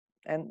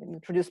and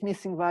introduce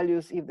missing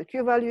values if the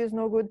Q value is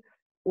no good,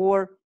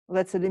 or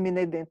let's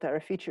eliminate the entire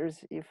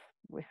features if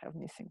we have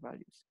missing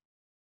values.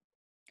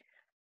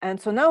 And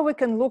so now we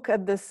can look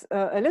at this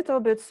a little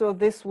bit. So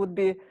this would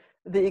be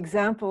the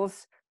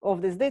examples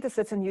of these data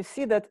sets, and you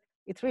see that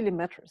it really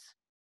matters.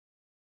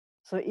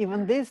 So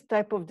even these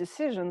type of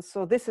decisions,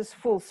 so this is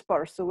full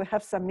sparse. So we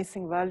have some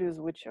missing values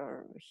which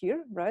are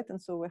here, right?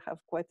 And so we have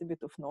quite a bit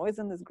of noise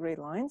in these gray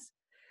lines.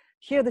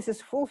 Here, this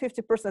is full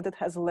 50%. It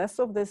has less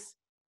of this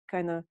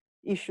kind of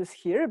issues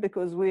here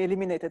because we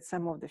eliminated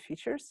some of the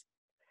features.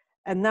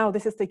 And now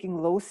this is taking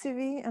low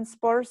CV and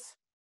sparse.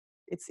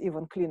 It's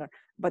even cleaner.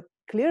 But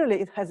clearly,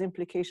 it has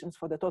implications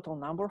for the total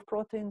number of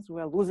proteins.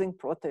 We are losing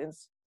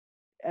proteins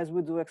as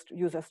we do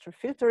use extra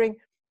filtering.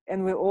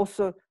 And we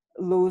also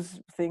lose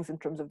things in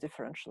terms of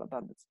differential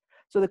abundance.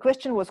 So the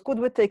question was, could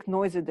we take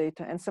noisy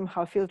data and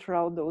somehow filter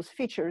out those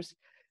features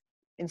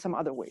in some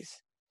other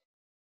ways?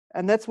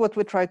 And that's what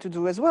we try to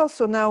do as well.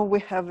 So now we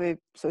have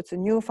so it's a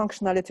new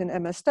functionality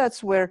in MS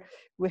Stats where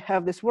we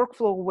have this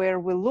workflow where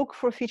we look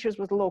for features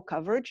with low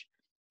coverage,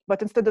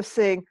 but instead of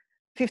saying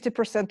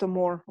 50% or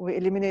more, we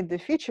eliminate the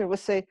feature, we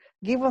say,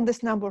 given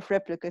this number of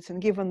replicates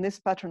and given this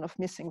pattern of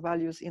missing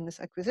values in this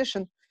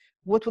acquisition,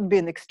 what would be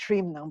an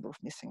extreme number of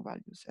missing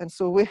values? And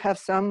so we have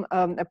some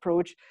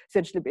approach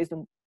essentially based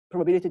on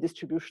probability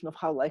distribution of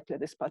how likely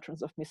these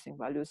patterns of missing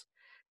values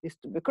is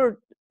to occur.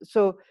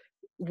 So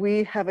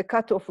we have a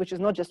cutoff, which is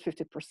not just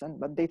 50%,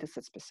 but data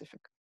set specific.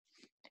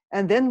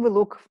 And then we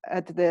look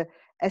at the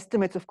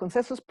estimates of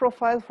consensus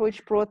profile for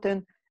each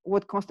protein,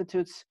 what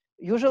constitutes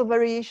usual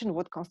variation,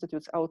 what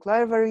constitutes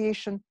outlier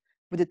variation.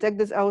 We detect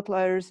these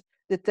outliers,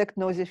 detect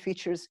noisy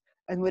features,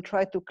 and we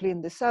try to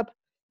clean this up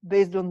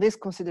based on these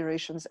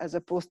considerations, as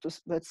opposed to,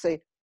 let's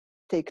say,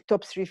 take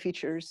top 3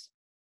 features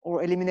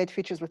or eliminate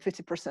features with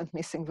 50%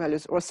 missing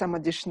values or some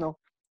additional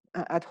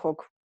ad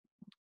hoc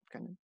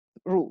kind of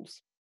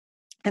rules.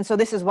 And so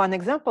this is one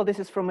example. This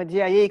is from a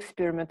DIA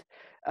experiment,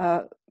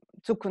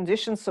 2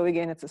 conditions. So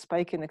again, it's a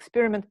spiking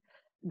experiment.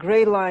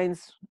 Gray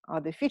lines are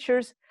the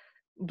features.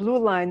 Blue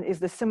line is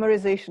the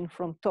summarization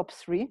from top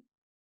 3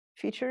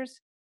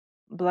 features.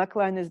 Black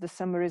line is the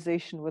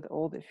summarization with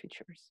all the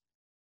features.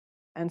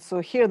 And so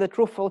here the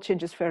true fold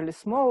change is fairly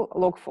small,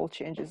 log fold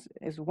change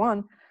is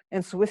 1.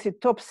 And so we see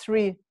top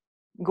 3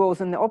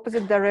 goes in the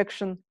opposite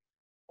direction.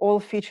 All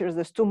features,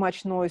 there's too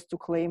much noise to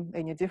claim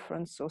any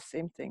difference. So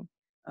same thing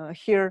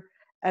here.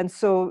 And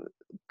so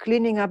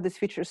cleaning up these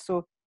features,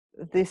 so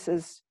this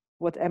is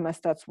what MS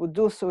Stats would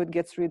do. So it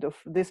gets rid of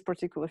this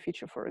particular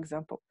feature, for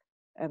example,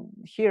 and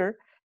here.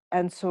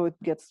 And so it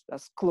gets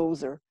us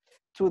closer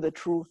to the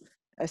true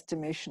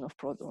estimation of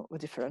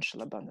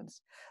differential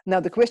abundance. Now,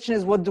 the question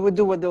is, what do we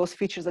do with those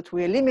features that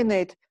we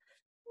eliminate?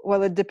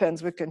 Well, it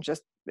depends. We can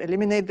just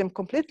eliminate them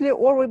completely,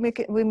 or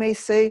we may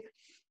say,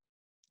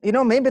 you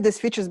know, maybe these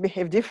features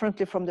behave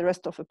differently from the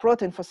rest of a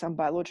protein for some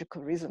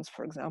biological reasons,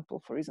 for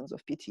example, for reasons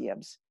of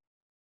PTMs.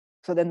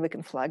 So then we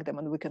can flag them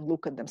and we can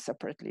look at them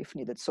separately if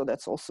needed. So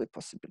that's also a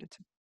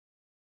possibility.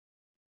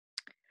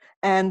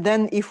 And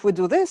then if we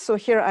do this, so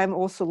here I'm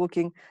also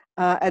looking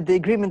at the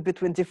agreement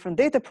between different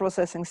data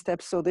processing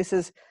steps. So this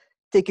is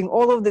taking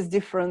all of these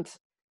different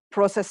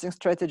processing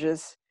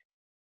strategies,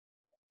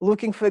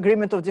 looking for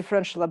agreement of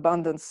differential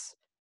abundance.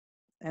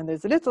 And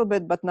there's a little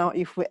bit, but now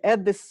if we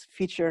add this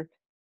feature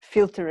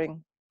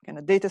filtering, kind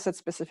of data set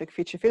specific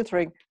feature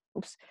filtering,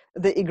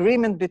 the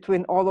agreement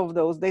between all of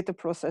those data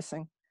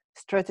processing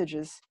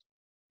strategies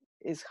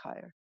is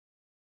higher.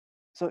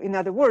 So in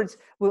other words,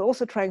 we're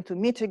also trying to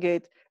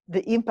mitigate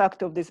the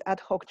impact of these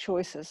ad hoc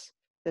choices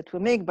that we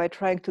make by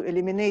trying to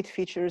eliminate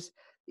features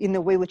in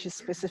a way which is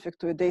specific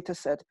to a data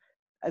set,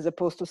 as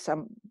opposed to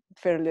some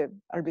fairly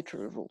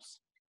arbitrary rules.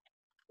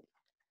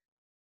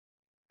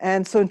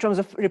 And so in terms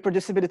of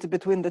reproducibility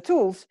between the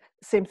tools,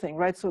 same thing,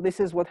 right? So this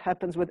is what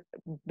happens with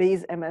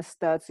base MS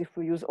Stats if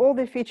we use all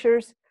the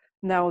features.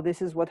 Now this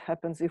is what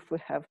happens if we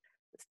have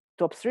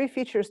top 3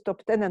 features,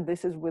 top 10, and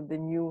this is with the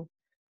new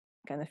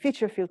kind of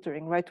feature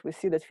filtering, right? We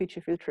see that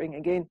feature filtering,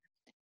 again,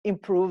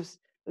 improves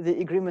the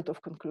agreement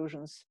of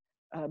conclusions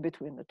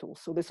between the tools.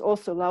 So this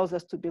also allows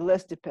us to be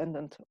less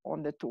dependent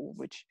on the tool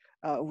which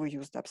we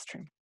used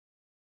upstream.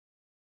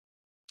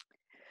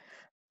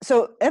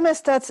 So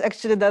MS Stats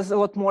actually does a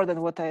lot more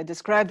than what I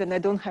described, and I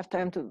don't have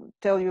time to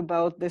tell you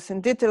about this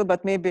in detail,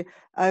 but maybe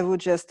I would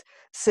just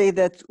say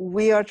that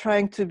we are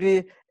trying to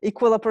be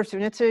equal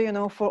opportunity, you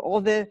know, for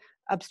all the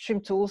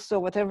upstream tools. So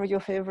whatever your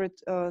favorite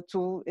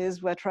tool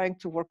is, we're trying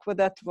to work with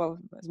that, well,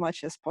 as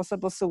much as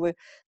possible. So we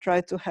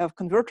try to have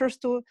converters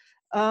to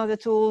the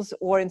tools,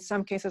 or in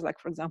some cases, like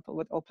for example,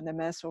 with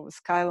OpenMS or with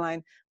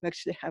Skyline, we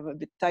actually have a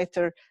bit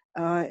tighter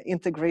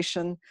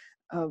integration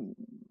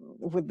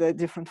with the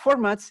different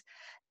formats.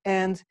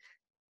 And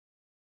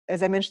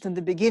as I mentioned in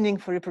the beginning,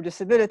 for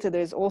reproducibility,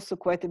 there's also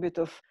quite a bit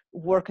of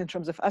work in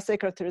terms of assay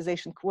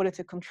characterization,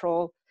 quality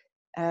control,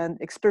 and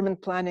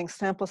experiment planning,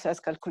 sample size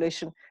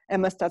calculation.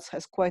 MS Stats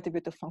has quite a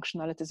bit of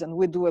functionalities, and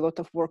we do a lot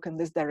of work in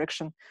this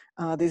direction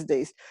these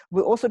days.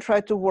 We also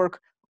try to work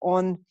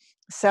on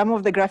some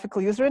of the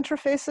graphical user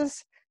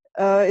interfaces.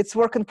 It's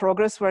work in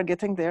progress, we're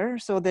getting there.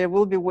 So there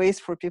will be ways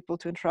for people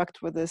to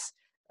interact with this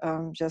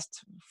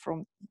just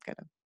from kind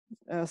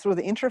of through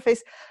the interface.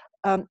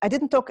 I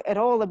didn't talk at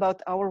all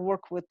about our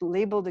work with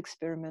labeled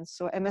experiments.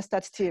 So MS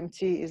Stats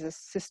TMT is a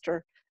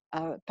sister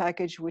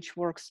package which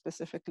works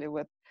specifically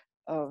with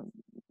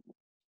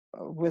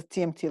with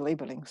TMT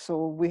labeling.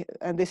 So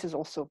and this is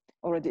also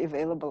already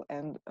available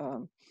and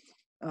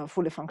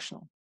fully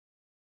functional.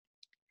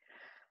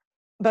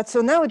 But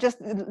so now, just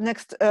the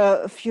next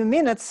few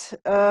minutes,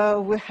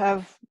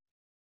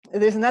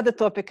 there's another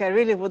topic I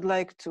really would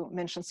like to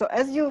mention. So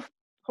as you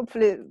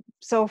hopefully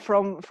saw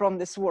from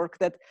this work,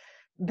 that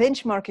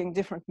benchmarking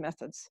different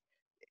methods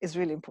is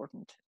really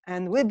important.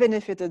 And we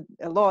benefited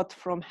a lot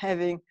from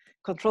having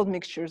controlled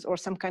mixtures or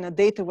some kind of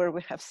data where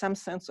we have some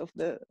sense of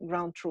the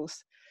ground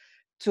truth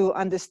to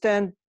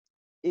understand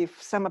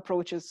if some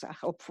approaches are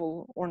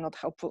helpful or not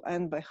helpful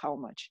and by how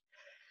much.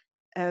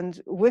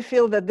 And we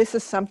feel that this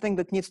is something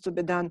that needs to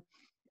be done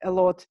a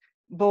lot,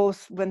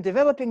 both when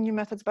developing new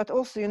methods, but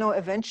also, you know,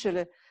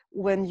 eventually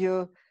when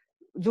you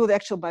do the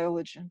actual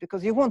biology,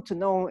 because you want to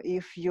know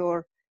if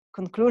your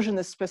conclusion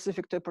is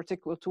specific to a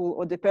particular tool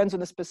or depends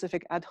on a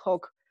specific ad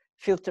hoc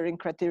filtering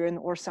criterion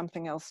or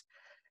something else.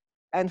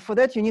 And for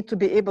that, you need to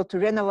be able to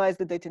reanalyze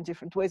the data in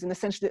different ways and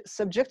essentially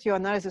subject your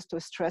analysis to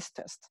a stress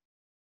test.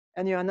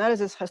 And your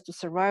analysis has to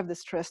survive the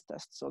stress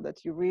test so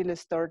that you really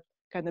start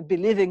kind of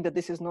believing that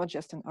this is not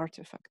just an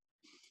artifact.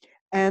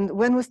 And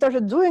when we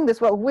started doing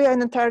this, well, we are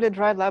an entirely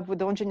dry lab. We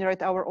don't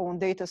generate our own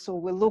data. So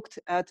we looked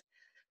at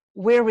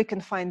where we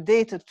can find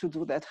data to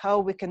do that, how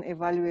we can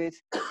evaluate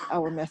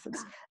our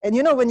methods. And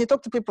you know, when you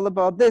talk to people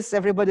about this,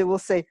 everybody will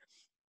say,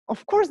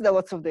 of course, there are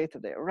lots of data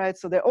there, right?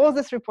 So there are all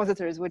these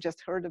repositories we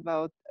just heard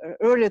about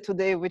earlier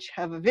today, which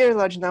have a very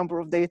large number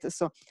of data.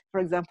 So for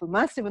example,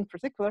 Massive in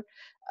particular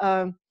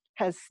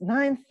has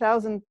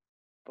 9,000,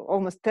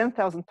 almost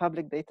 10,000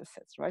 public data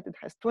sets, right? It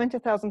has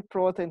 20,000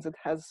 proteins, it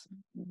has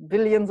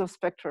billions of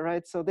spectra,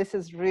 right? So this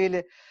is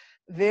really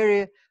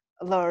very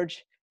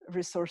large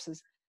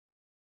resources.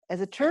 As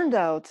it turned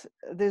out,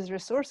 these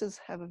resources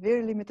have a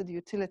very limited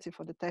utility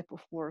for the type of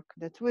work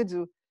that we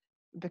do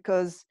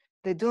because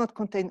they do not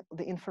contain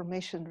the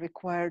information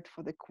required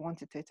for the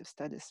quantitative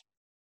studies.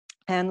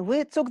 And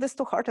we took this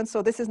to heart, and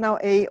so this is now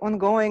an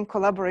ongoing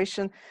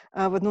collaboration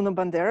with Nuno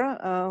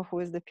Bandeira, who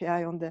is the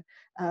PI on the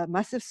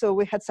Massive. So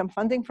we had some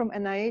funding from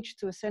NIH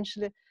to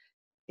essentially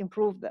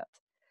improve that.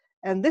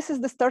 And this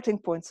is the starting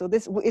point. So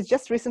this it's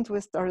just recently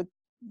we started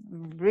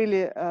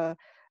really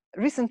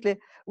recently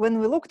when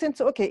we looked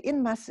into, okay,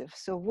 in Massive,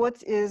 so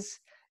what is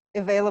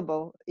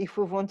available if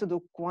we want to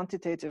do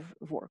quantitative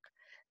work?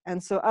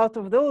 And so out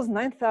of those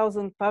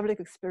 9,000 public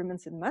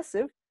experiments in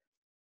Massive,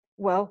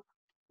 well,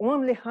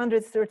 only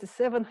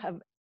 137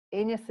 have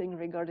anything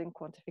regarding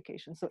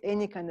quantification. So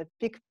any kind of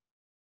picked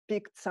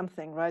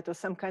something, right? Or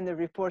some kind of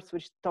reports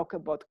which talk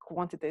about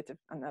quantitative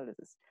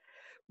analysis.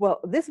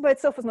 Well, this by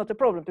itself is not a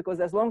problem because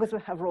as long as we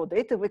have raw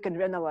data, we can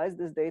reanalyze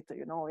this data,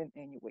 you know, in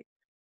any way.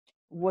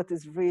 What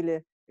is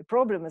really a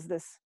problem is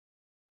this.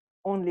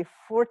 Only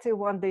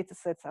 41 data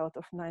sets out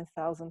of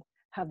 9,000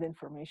 have the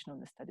information on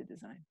the study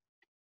design.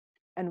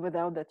 And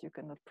without that, you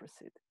cannot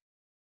proceed,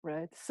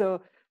 right?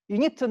 So you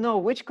need to know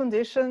which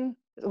condition,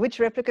 which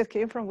replicate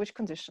came from which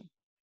condition,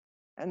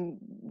 and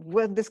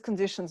what these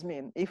conditions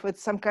mean. If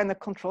it's some kind of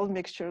controlled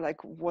mixture, like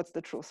what's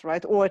the truth,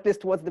 right? Or at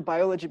least what's the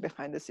biology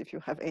behind this, if you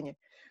have any.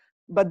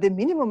 But the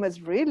minimum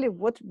is really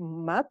what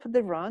map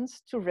the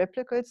runs to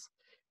replicates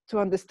to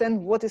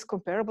understand what is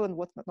comparable and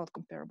what's not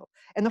comparable.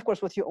 And of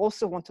course, what you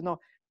also want to know,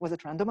 was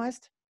it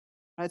randomized?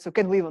 Right? So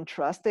can we even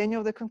trust any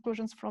of the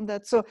conclusions from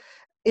that? So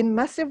in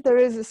Massive, there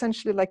is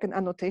essentially like an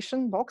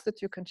annotation box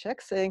that you can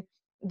check saying,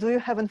 do you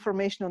have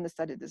information on the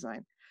study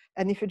design?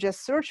 And if you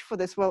just search for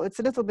this, well, it's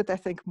a little bit, I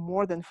think,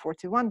 more than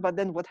 41, but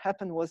then what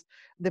happened was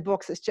the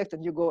box is checked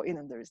and you go in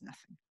and there is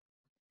nothing.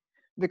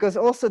 Because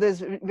also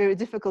there's very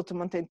difficult to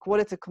maintain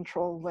quality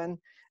control when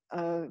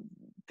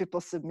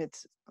people submit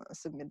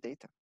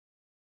data.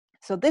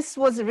 So this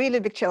was a really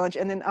big challenge.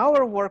 And in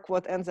our work,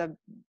 what ends up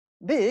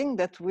being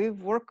that we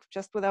work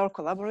just with our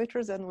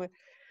collaborators and we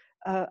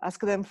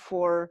ask them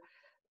for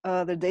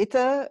the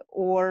data,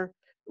 or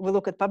we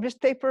look at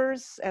published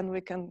papers and we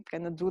can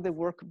kind of do the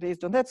work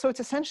based on that. So it's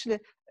essentially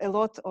a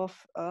lot of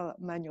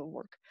manual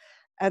work.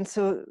 And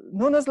so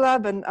Nuno's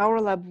lab and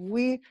our lab,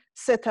 we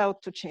set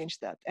out to change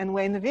that. And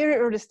we're in the very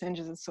early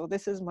stages. And so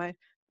this is my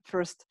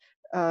first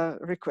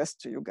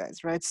request to you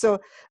guys, right? So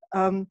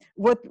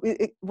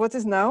what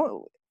is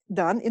now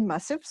done in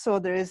Massive, so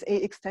there is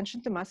an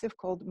extension to Massive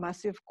called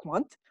Massive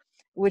Quant,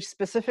 which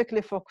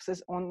specifically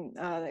focuses on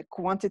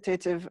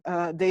quantitative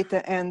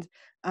data and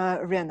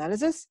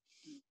reanalysis.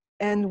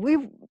 And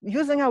we,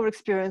 using our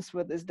experience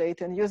with this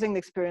data and using the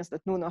experience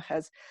that Nuno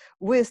has,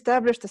 we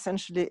established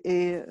essentially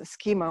a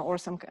schema or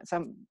some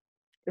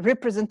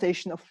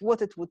representation of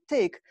what it would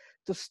take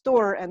to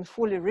store and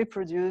fully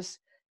reproduce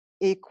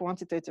a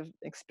quantitative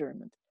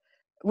experiment.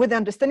 With the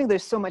understanding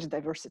there's so much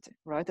diversity,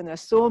 right? And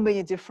there's so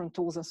many different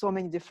tools and so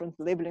many different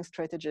labeling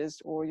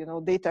strategies or, you know,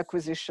 data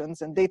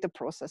acquisitions and data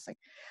processing.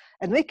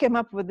 And we came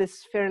up with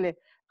this fairly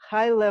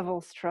high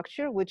level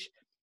structure, which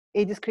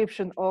a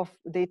description of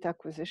data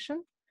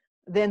acquisition.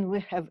 Then we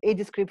have a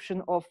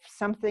description of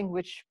something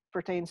which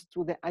pertains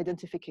to the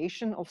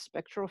identification of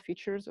spectral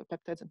features of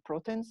peptides and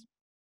proteins.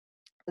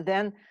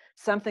 then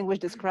something which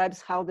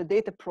describes how the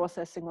data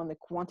processing on the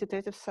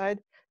quantitative side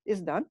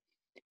is done.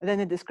 Then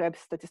it describes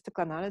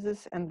statistical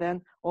analysis, and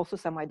then also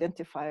some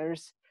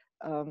identifiers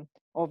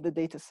of the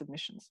data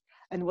submissions.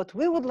 And what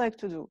we would like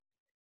to do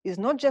is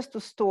not just to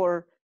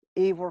store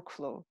a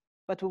workflow,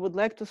 but we would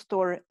like to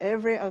store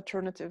every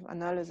alternative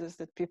analysis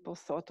that people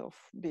thought of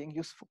being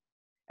useful.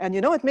 And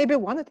you know, it may be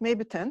 1, it may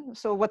be 10.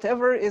 So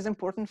whatever is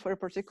important for a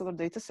particular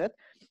data set.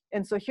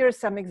 And so here are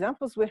some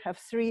examples. We have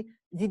 3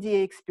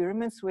 DDA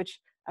experiments, which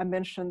I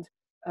mentioned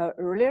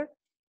earlier.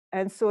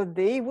 And so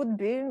they would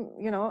be,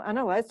 you know,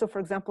 analyzed. So for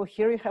example,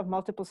 here you have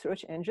multiple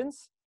search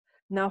engines.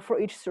 Now for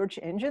each search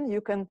engine,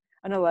 you can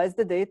analyze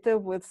the data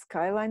with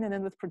Skyline and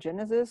then with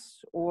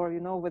Progenesis, or, you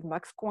know, with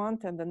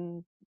MaxQuant and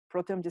then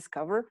Proteome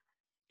Discover.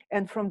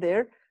 And from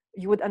there,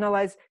 you would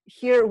analyze.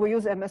 Here we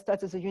use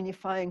MSStat as a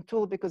unifying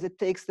tool because it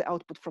takes the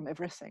output from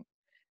everything.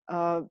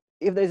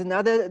 If there's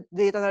another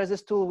data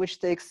analysis tool which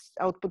takes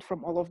output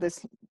from all of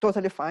this,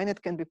 totally fine,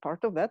 it can be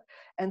part of that.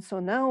 And so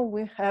now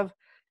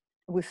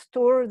we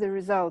store the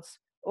results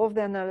of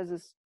the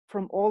analysis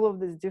from all of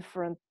these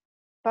different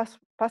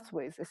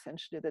pathways,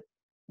 essentially, that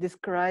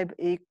describe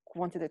a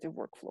quantitative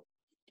workflow.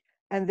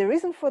 And the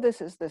reason for this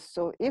is this.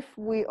 So if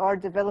we are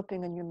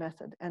developing a new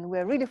method and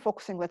we're really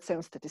focusing, let's say,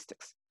 on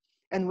statistics,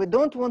 and we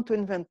don't want to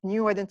invent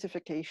new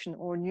identification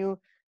or new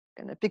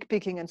kind of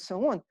picking and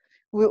so on,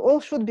 we all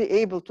should be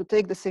able to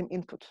take the same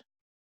input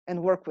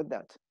and work with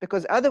that.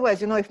 Because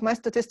otherwise, you know, if my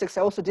statistics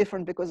are also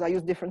different because I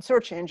use different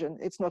search engine,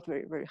 it's not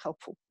very, very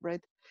helpful,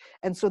 right?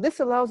 And so this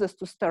allows us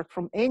to start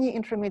from any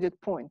intermediate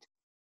point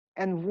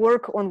and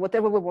work on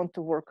whatever we want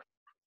to work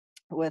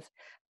with,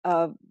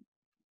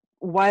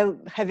 while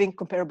having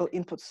comparable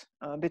inputs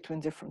between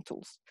different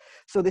tools.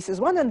 So this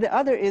is one. And the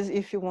other is,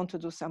 if you want to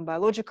do some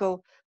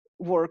biological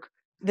work,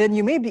 then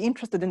you may be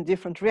interested in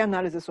different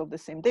reanalysis of the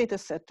same data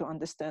set to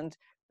understand,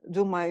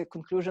 do my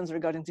conclusions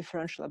regarding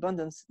differential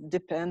abundance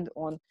depend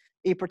on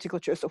a particular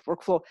choice of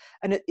workflow?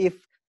 And if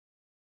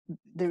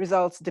the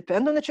results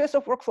depend on the choice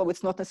of workflow,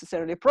 it's not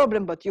necessarily a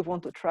problem, but you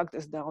want to track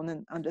this down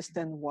and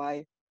understand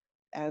why,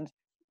 and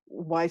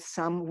why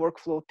some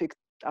workflow picked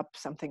up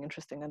something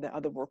interesting and the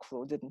other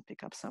workflow didn't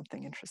pick up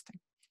something interesting.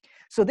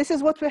 So this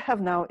is what we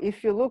have now.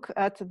 If you look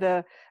at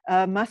the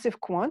massive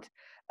quant,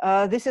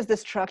 this is the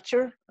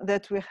structure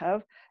that we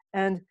have.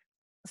 And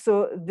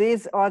so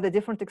these are the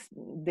different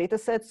data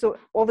sets. So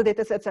all the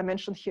data sets I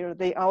mentioned here,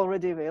 they are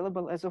already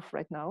available as of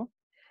right now.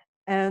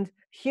 And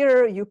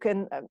here you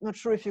can, I'm not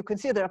sure if you can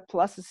see, there are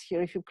pluses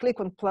here. If you click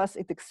on plus,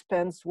 it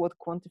expands what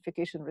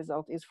quantification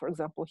result is. For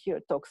example, here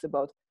it talks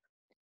about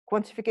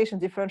quantification,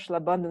 differential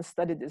abundance,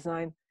 study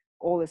design,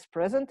 all is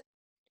present.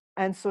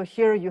 And so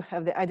here you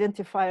have the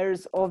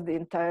identifiers of the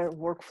entire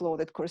workflow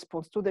that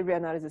corresponds to the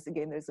reanalysis.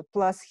 Again, there's a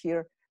plus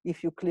here.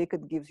 If you click,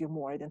 it gives you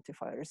more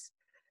identifiers.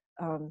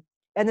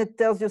 And it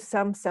tells you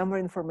some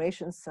summary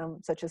information,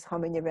 such as how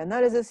many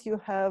reanalyses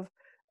you have.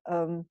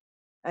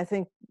 I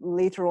think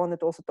later on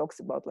it also talks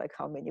about like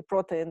how many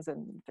proteins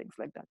and things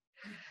like that.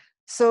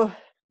 So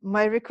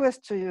my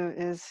request to you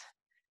is,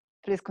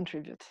 please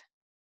contribute.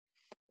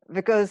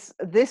 Because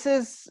this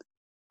is,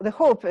 the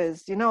hope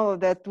is, you know,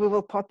 that we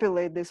will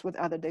populate this with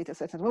other data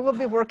sets, and we will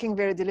be working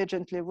very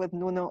diligently with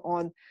Nuno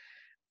on,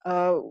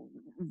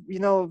 you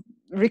know,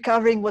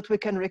 recovering what we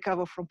can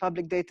recover from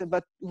public data,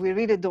 but we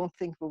really don't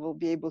think we will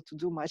be able to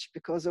do much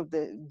because of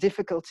the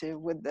difficulty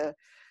with the,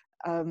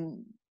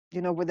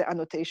 you know, with the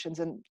annotations.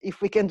 And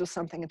if we can do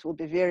something, it will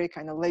be very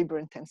kind of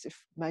labor-intensive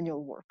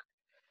manual work.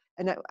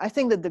 And I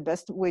think that the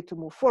best way to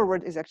move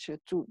forward is actually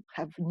to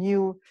have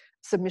new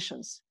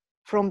submissions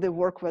from the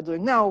work we're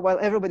doing now, while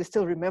everybody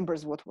still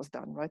remembers what was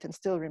done, right? And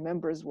still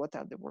remembers what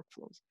are the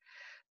workflows.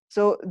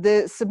 So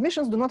the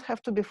submissions do not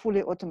have to be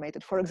fully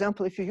automated. For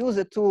example, if you use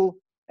a tool,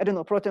 I don't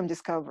know, Proteome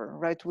Discover,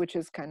 right? Which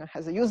is kind of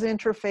has a user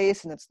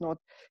interface and it's not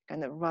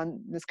kind of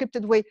run in a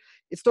scripted way,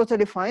 it's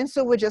totally fine.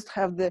 So we just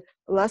have the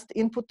last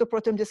input to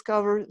Proteome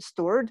Discover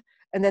stored,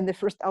 and then the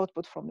first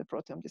output from the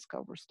Proteome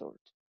Discover stored,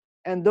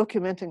 and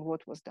documenting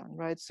what was done,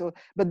 right? So,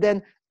 but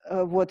then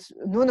what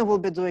Nuno will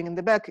be doing in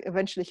the back,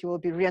 eventually he will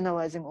be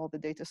reanalyzing all the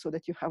data so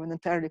that you have an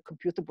entirely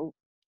computable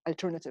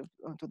alternative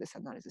to this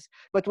analysis.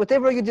 But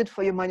whatever you did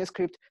for your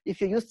manuscript, if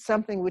you used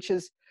something which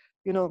is,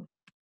 you know,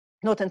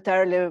 not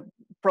entirely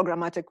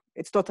programmatic,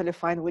 it's totally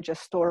fine. We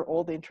just store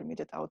all the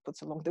intermediate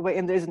outputs along the way,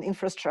 and there's an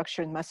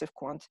infrastructure in Massive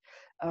Quant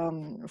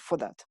for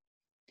that.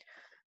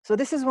 So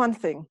this is one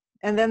thing.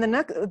 And then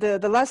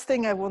the last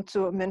thing I want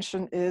to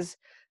mention is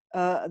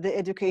the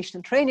education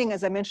and training.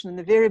 As I mentioned in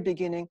the very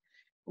beginning,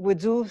 we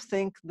do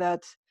think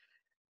that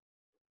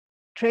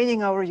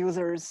training our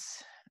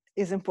users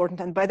is important.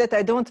 And by that,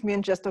 I don't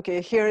mean just,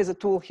 okay, here is a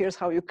tool, here's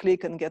how you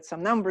click and get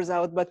some numbers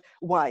out, but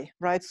why,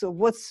 right? So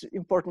what's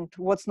important,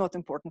 what's not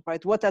important,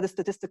 right? What are the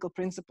statistical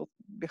principles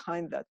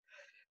behind that?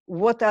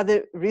 What are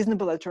the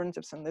reasonable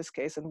alternatives in this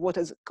case, and what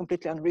is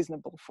completely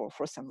unreasonable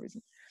for some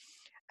reason?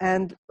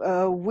 And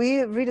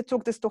we really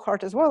took this to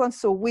heart as well. And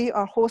so we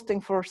are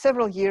hosting for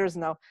several years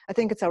now, I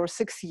think it's our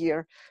 6th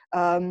year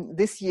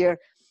this year,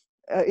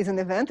 is an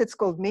event. It's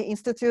called May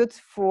Institute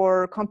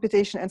for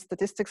Computation and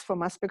Statistics for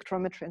Mass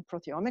Spectrometry and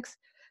Proteomics.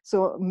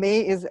 So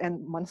May is the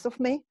month of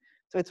May.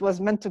 So it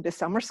was meant to be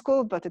summer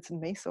school, but it's in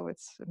May, so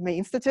it's May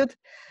Institute.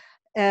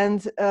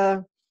 And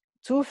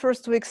 2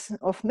 first weeks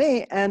of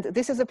May, and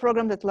this is a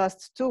program that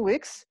lasts 2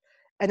 weeks,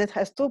 and it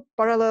has 2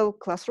 parallel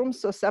classrooms.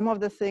 So some of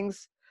the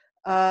things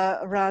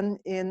run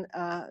in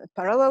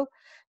parallel,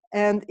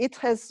 and it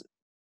has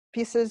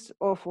pieces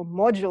of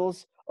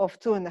modules of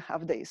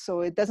 2.5 days.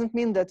 So it doesn't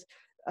mean that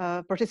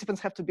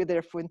participants have to be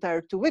there for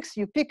entire 2 weeks.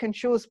 You pick and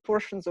choose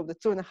portions of the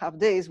 2.5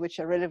 days which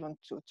are relevant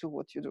to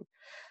what you do.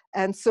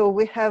 And so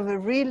we have a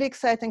really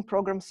exciting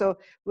program. So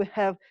we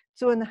have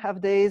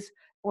 2.5 days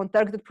on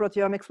targeted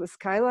proteomics with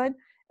Skyline,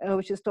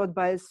 which is taught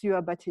by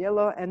Sua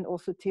Battiello and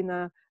also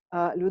Tina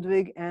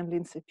Ludwig and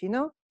Lindsay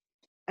Pino.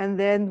 And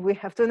then we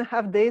have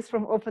 2.5 days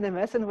from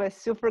OpenMS, and we're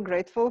super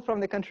grateful from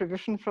the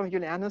contribution from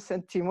Julianus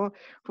and Timo,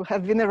 who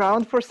have been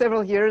around for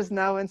several years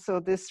now. And so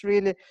this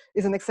really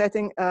is an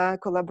exciting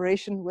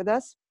collaboration with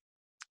us.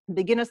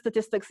 Beginner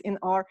statistics in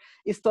R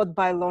is taught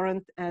by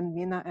Laurent and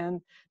Mina,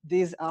 and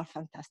these are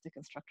fantastic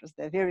instructors.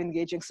 They're very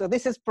engaging. So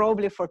this is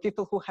probably for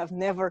people who have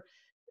never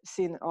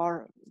seen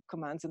R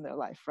commands in their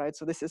life, right?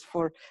 So this is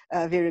for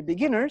very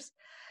beginners.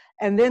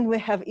 And then we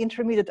have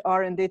intermediate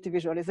R and data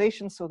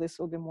visualization. So this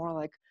will be more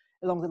like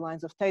along the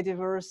lines of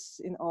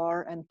tidyverse in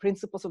R and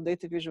principles of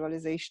data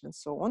visualization and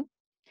so on.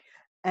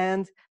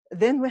 And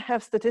then we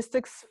have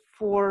statistics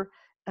for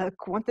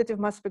quantitative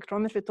mass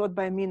spectrometry taught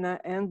by Mina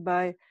and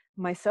by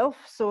myself.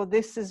 So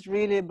this is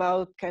really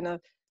about kind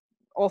of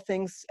all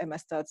things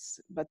MS stats,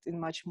 but in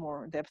much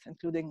more depth,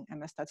 including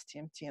MS stats,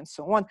 TMT, and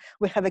so on.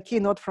 We have a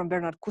keynote from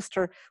Bernard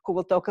Kuster, who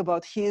will talk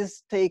about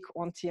his take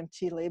on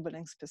TMT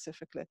labeling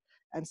specifically,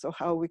 and so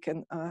how we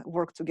can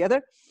work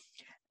together.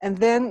 And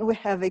then we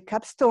have a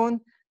capstone,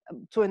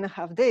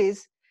 2.5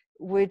 days,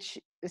 which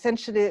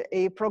essentially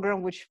a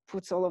program which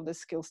puts all of the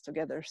skills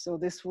together. So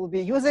this will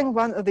be using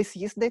one of this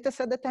yeast data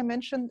set that I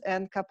mentioned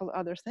and a couple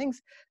other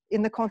things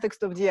in the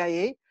context of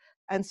DIA.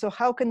 And so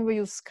how can we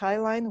use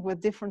Skyline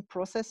with different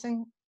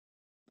processing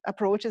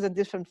approaches and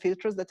different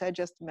filters that I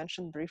just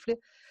mentioned briefly?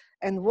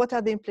 And what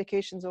are the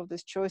implications of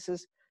these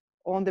choices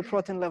on the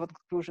protein level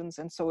conclusions?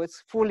 And so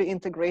it's fully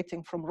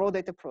integrating from raw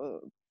data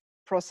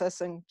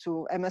processing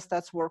to MS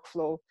stats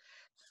workflow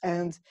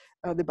and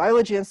the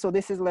biology. And so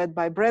this is led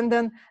by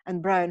Brendan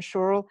and Brian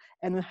Shorrell,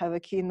 and we have a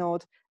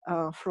keynote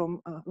from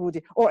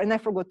Rudy. And I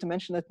forgot to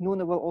mention that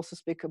Nuna will also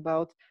speak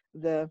about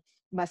the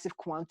massive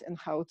quant and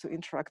how to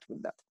interact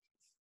with that.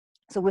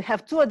 So we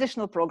have 2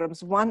 additional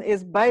programs. One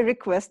is by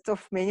request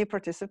of many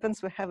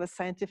participants. We have a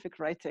scientific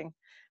writing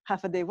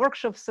half-a-day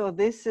workshop. So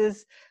this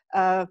is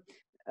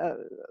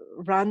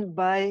run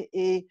by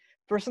a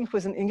person who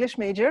is an English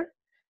major,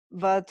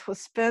 but who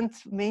spent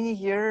many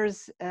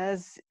years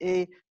as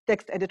a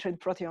text editor in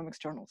proteomics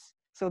journals.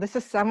 So this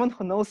is someone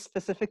who knows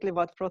specifically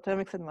about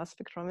proteomics and mass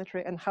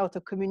spectrometry and how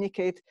to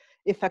communicate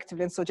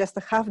effectively. And so just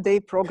a half-day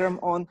program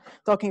on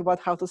talking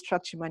about how to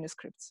structure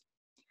manuscripts.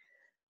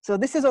 So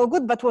this is all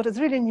good, but what is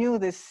really new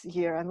this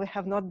year, and we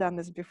have not done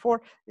this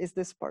before, is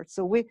this part.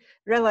 So we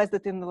realized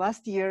that in the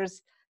last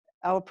years,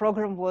 our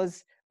program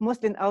was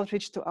mostly an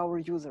outreach to our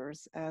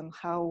users and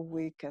how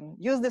we can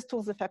use these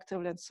tools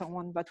effectively and so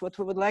on. But what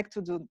we would like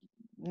to do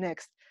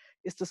next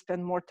is to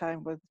spend more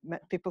time with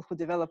people who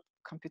develop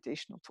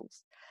computational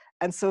tools.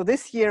 And so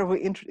this year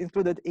we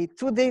included a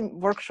 2-day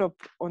workshop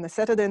on a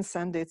Saturday and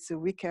Sunday. It's a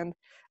weekend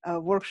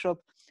workshop,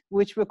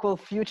 which we call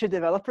Future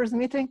Developers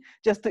Meeting,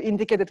 just to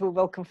indicate that we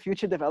welcome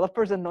future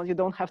developers, and no, you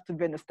don't have to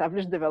be an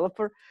established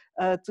developer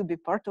to be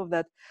part of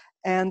that.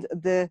 And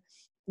the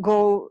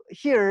goal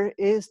here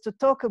is to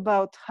talk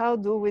about how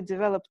do we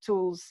develop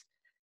tools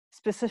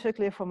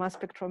specifically for mass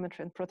spectrometry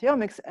and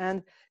proteomics,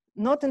 and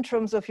not in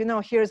terms of,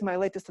 here's my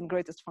latest and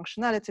greatest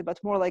functionality, but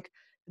more like,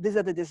 these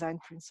are the design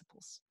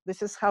principles.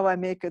 This is how I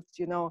make it,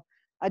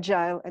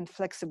 agile and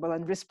flexible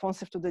and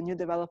responsive to the new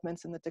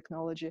developments in the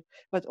technology,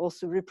 but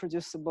also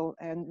reproducible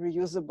and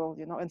reusable,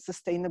 and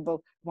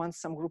sustainable once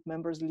some group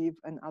members leave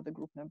and other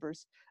group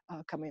members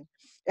come in.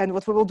 And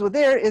what we will do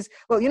there is,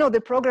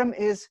 the program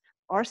is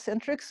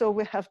R-centric. So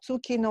we have 2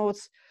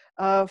 keynotes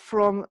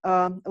from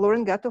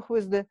Lauren Gatto, who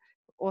is the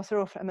author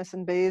of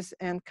MSN Bayes,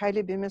 and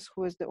Kylie Bemis,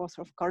 who is the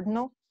author of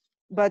Cardinal.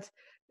 But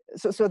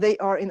so they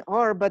are in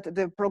R, but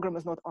the program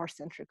is not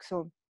R-centric.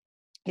 So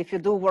if you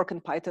do work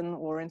in Python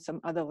or in some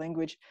other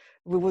language,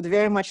 we would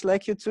very much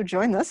like you to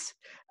join us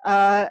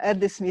at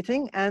this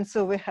meeting. And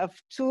so we have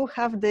 2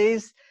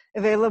 half-days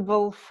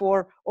available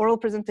for oral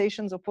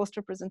presentations or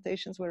poster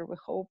presentations, where we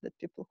hope that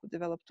people who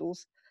develop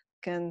tools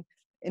can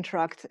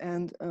interact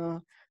and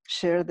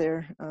share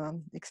their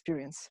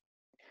experience.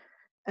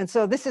 And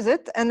so this is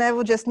it. And I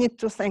will just need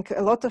to thank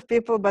a lot of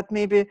people, but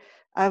maybe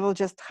I will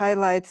just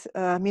highlight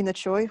Mina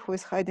Choi, who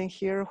is hiding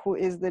here, who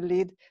is the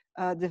lead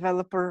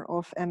developer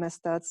of MS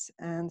Stats,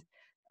 and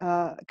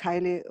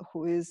Kylie,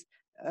 who is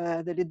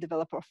the lead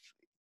developer of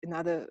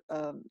another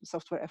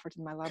software effort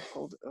in my lab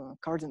called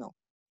Cardinal.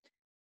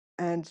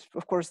 And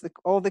of course,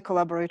 all the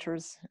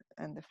collaborators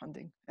and the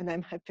funding. And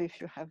I'm happy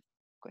if you have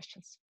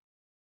questions.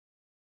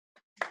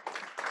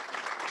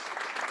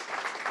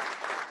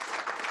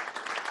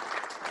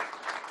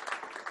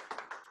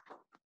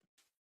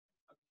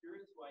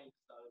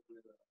 started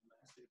with a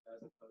massive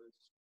as opposed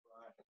to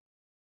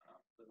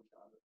little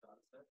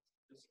data sets.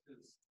 Just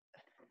because,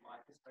 from my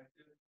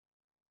perspective, it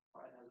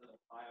has a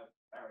higher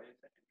barrier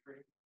to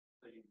entry,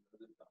 so you know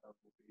the data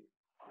will be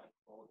high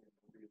quality and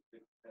will be a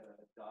bit better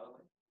data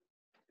length.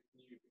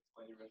 Can you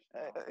explain your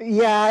rationale?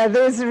 Yeah,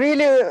 there's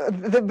really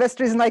the best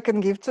reason I can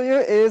give to you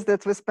is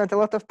that we spent a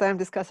lot of time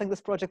discussing this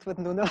project with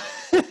Nuno,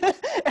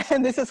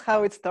 and this is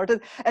how it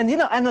started. And you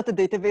know, I'm not a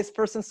database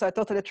person, so I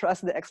totally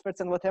trust the experts,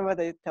 and whatever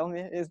they tell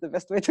me is the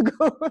best way to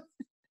go.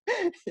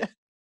 Yeah.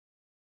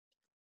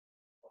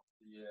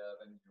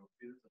 When you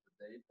filter the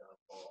data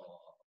for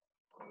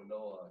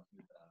lower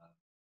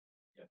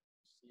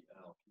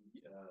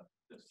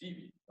the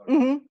CV.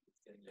 Mm-hmm.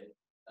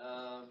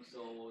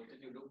 So did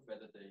you look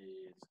whether the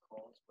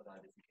scores for the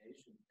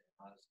identification, the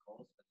high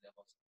scores, and there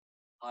was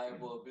high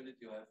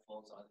probability to have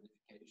false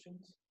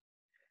identifications?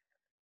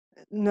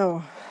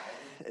 No.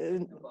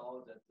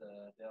 About that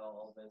there are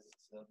always a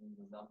certain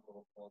number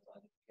of false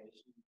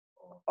identifications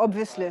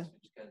obviously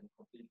which can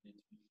completely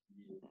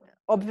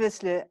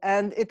obviously,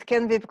 and it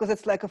can be because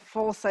it's like a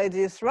false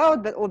IDs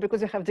route, but or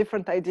because you have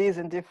different IDs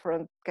in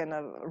different kind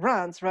of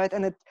runs, right?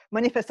 And it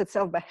manifests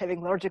itself by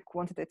having larger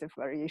quantitative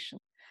variation.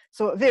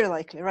 So very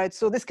likely, right?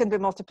 So this can be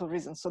multiple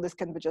reasons. So this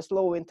can be just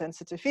low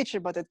intensity feature,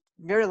 but it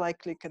very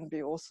likely can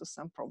be also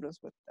some problems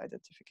with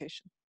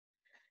identification.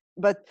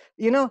 But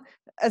you know,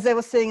 as I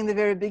was saying in the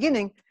very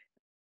beginning,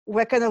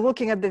 we're kind of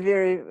looking at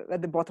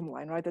the bottom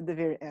line, right? At the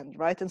very end,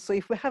 right? And so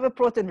if we have a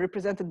protein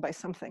represented by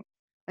something,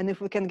 and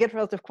if we can get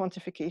relative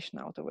quantification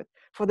out of it,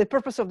 for the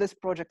purpose of this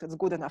project, it's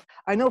good enough.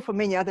 I know for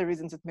many other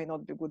reasons it may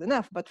not be good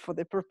enough, but for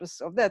the purpose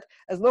of that,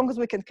 as long as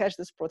we can catch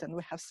this protein,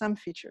 we have some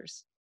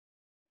features,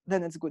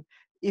 then it's good.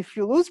 If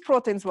you lose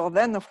proteins, well,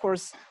 then of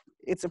course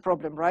it's a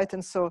problem, right?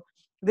 And so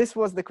this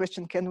was the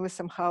question: can we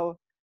somehow,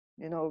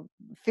 you know,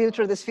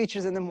 filter these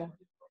features in a more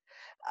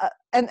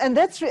and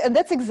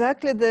that's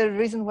exactly the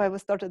reason why we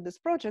started this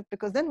project,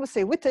 because then we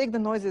say we take the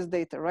noisiest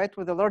data, right,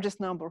 with the largest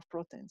number of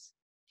proteins.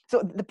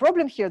 So the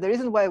problem here, the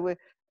reason why we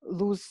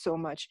lose so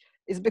much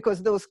is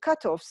because those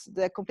cutoffs,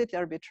 they're completely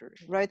arbitrary,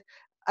 right?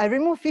 I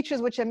remove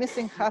features which are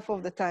missing half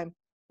of the time.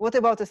 What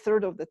about a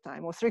third of the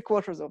time or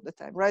 3/4 of the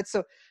time, right?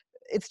 So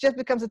it just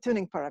becomes a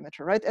tuning parameter,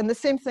 right? And the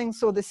same thing,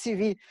 so the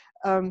CV,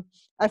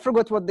 I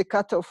forgot what the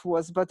cutoff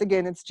was, but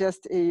again, it's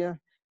just a,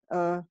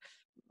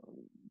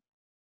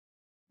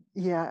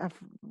 yeah,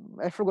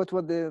 I forgot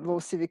what the low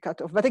CV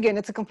cutoff, but again,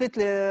 it's a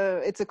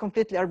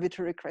completely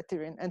arbitrary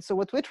criterion. And so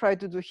what we try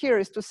to do here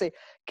is to say,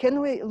 can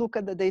we look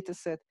at the data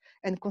set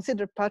and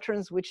consider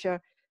patterns which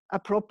are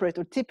appropriate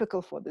or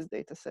typical for this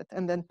data set,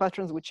 and then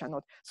patterns which are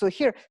not. So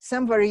here,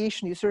 some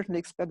variation you certainly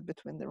expect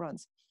between the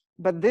runs,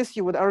 but this,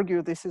 you would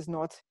argue, this is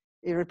not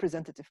a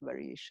representative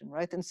variation,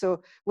 right? And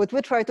so what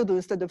we try to do,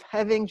 instead of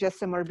having just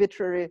some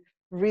arbitrary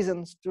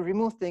reasons to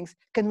remove things,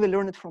 can we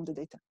learn it from the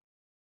data?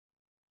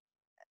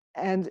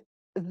 And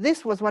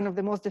this was one of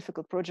the most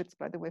difficult projects,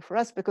 by the way, for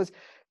us, because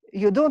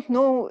you don't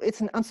know,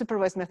 it's an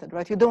unsupervised method,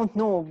 right? You don't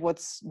know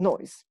what's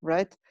noise,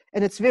 right?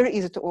 And it's very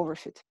easy to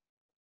overfit.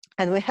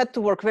 And we had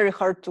to work very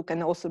hard to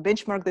kind of also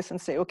benchmark this and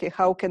say, okay,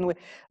 how can we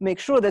make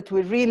sure that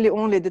we really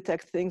only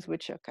detect things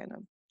which are kind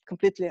of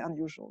completely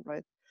unusual,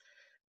 right?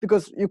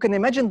 Because you can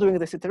imagine doing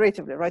this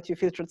iteratively, right? You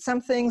filtered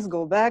some things,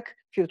 go back,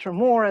 filter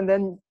more, and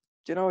then,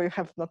 you know, you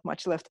have not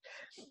much left.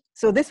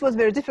 So this was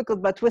very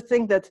difficult, but we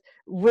think that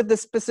with the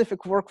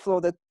specific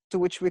workflow to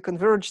which we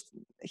converged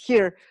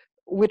here,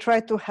 we try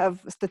to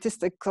have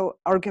statistical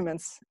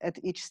arguments at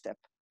each step,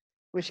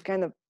 which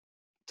kind of,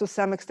 to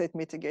some extent,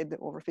 mitigate the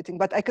overfitting.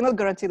 But I cannot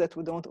guarantee that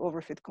we don't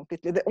overfit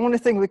completely. The only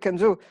thing we can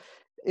do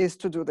is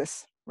to do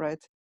this,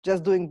 right?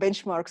 Just doing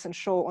benchmarks and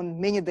show on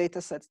many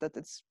data sets that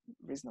it's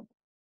reasonable.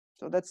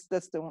 So that's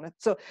the only.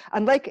 So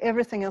unlike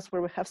everything else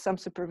where we have some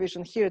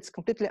supervision, here it's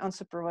completely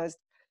unsupervised.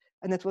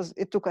 And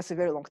it took us a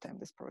very long time,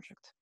 this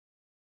project.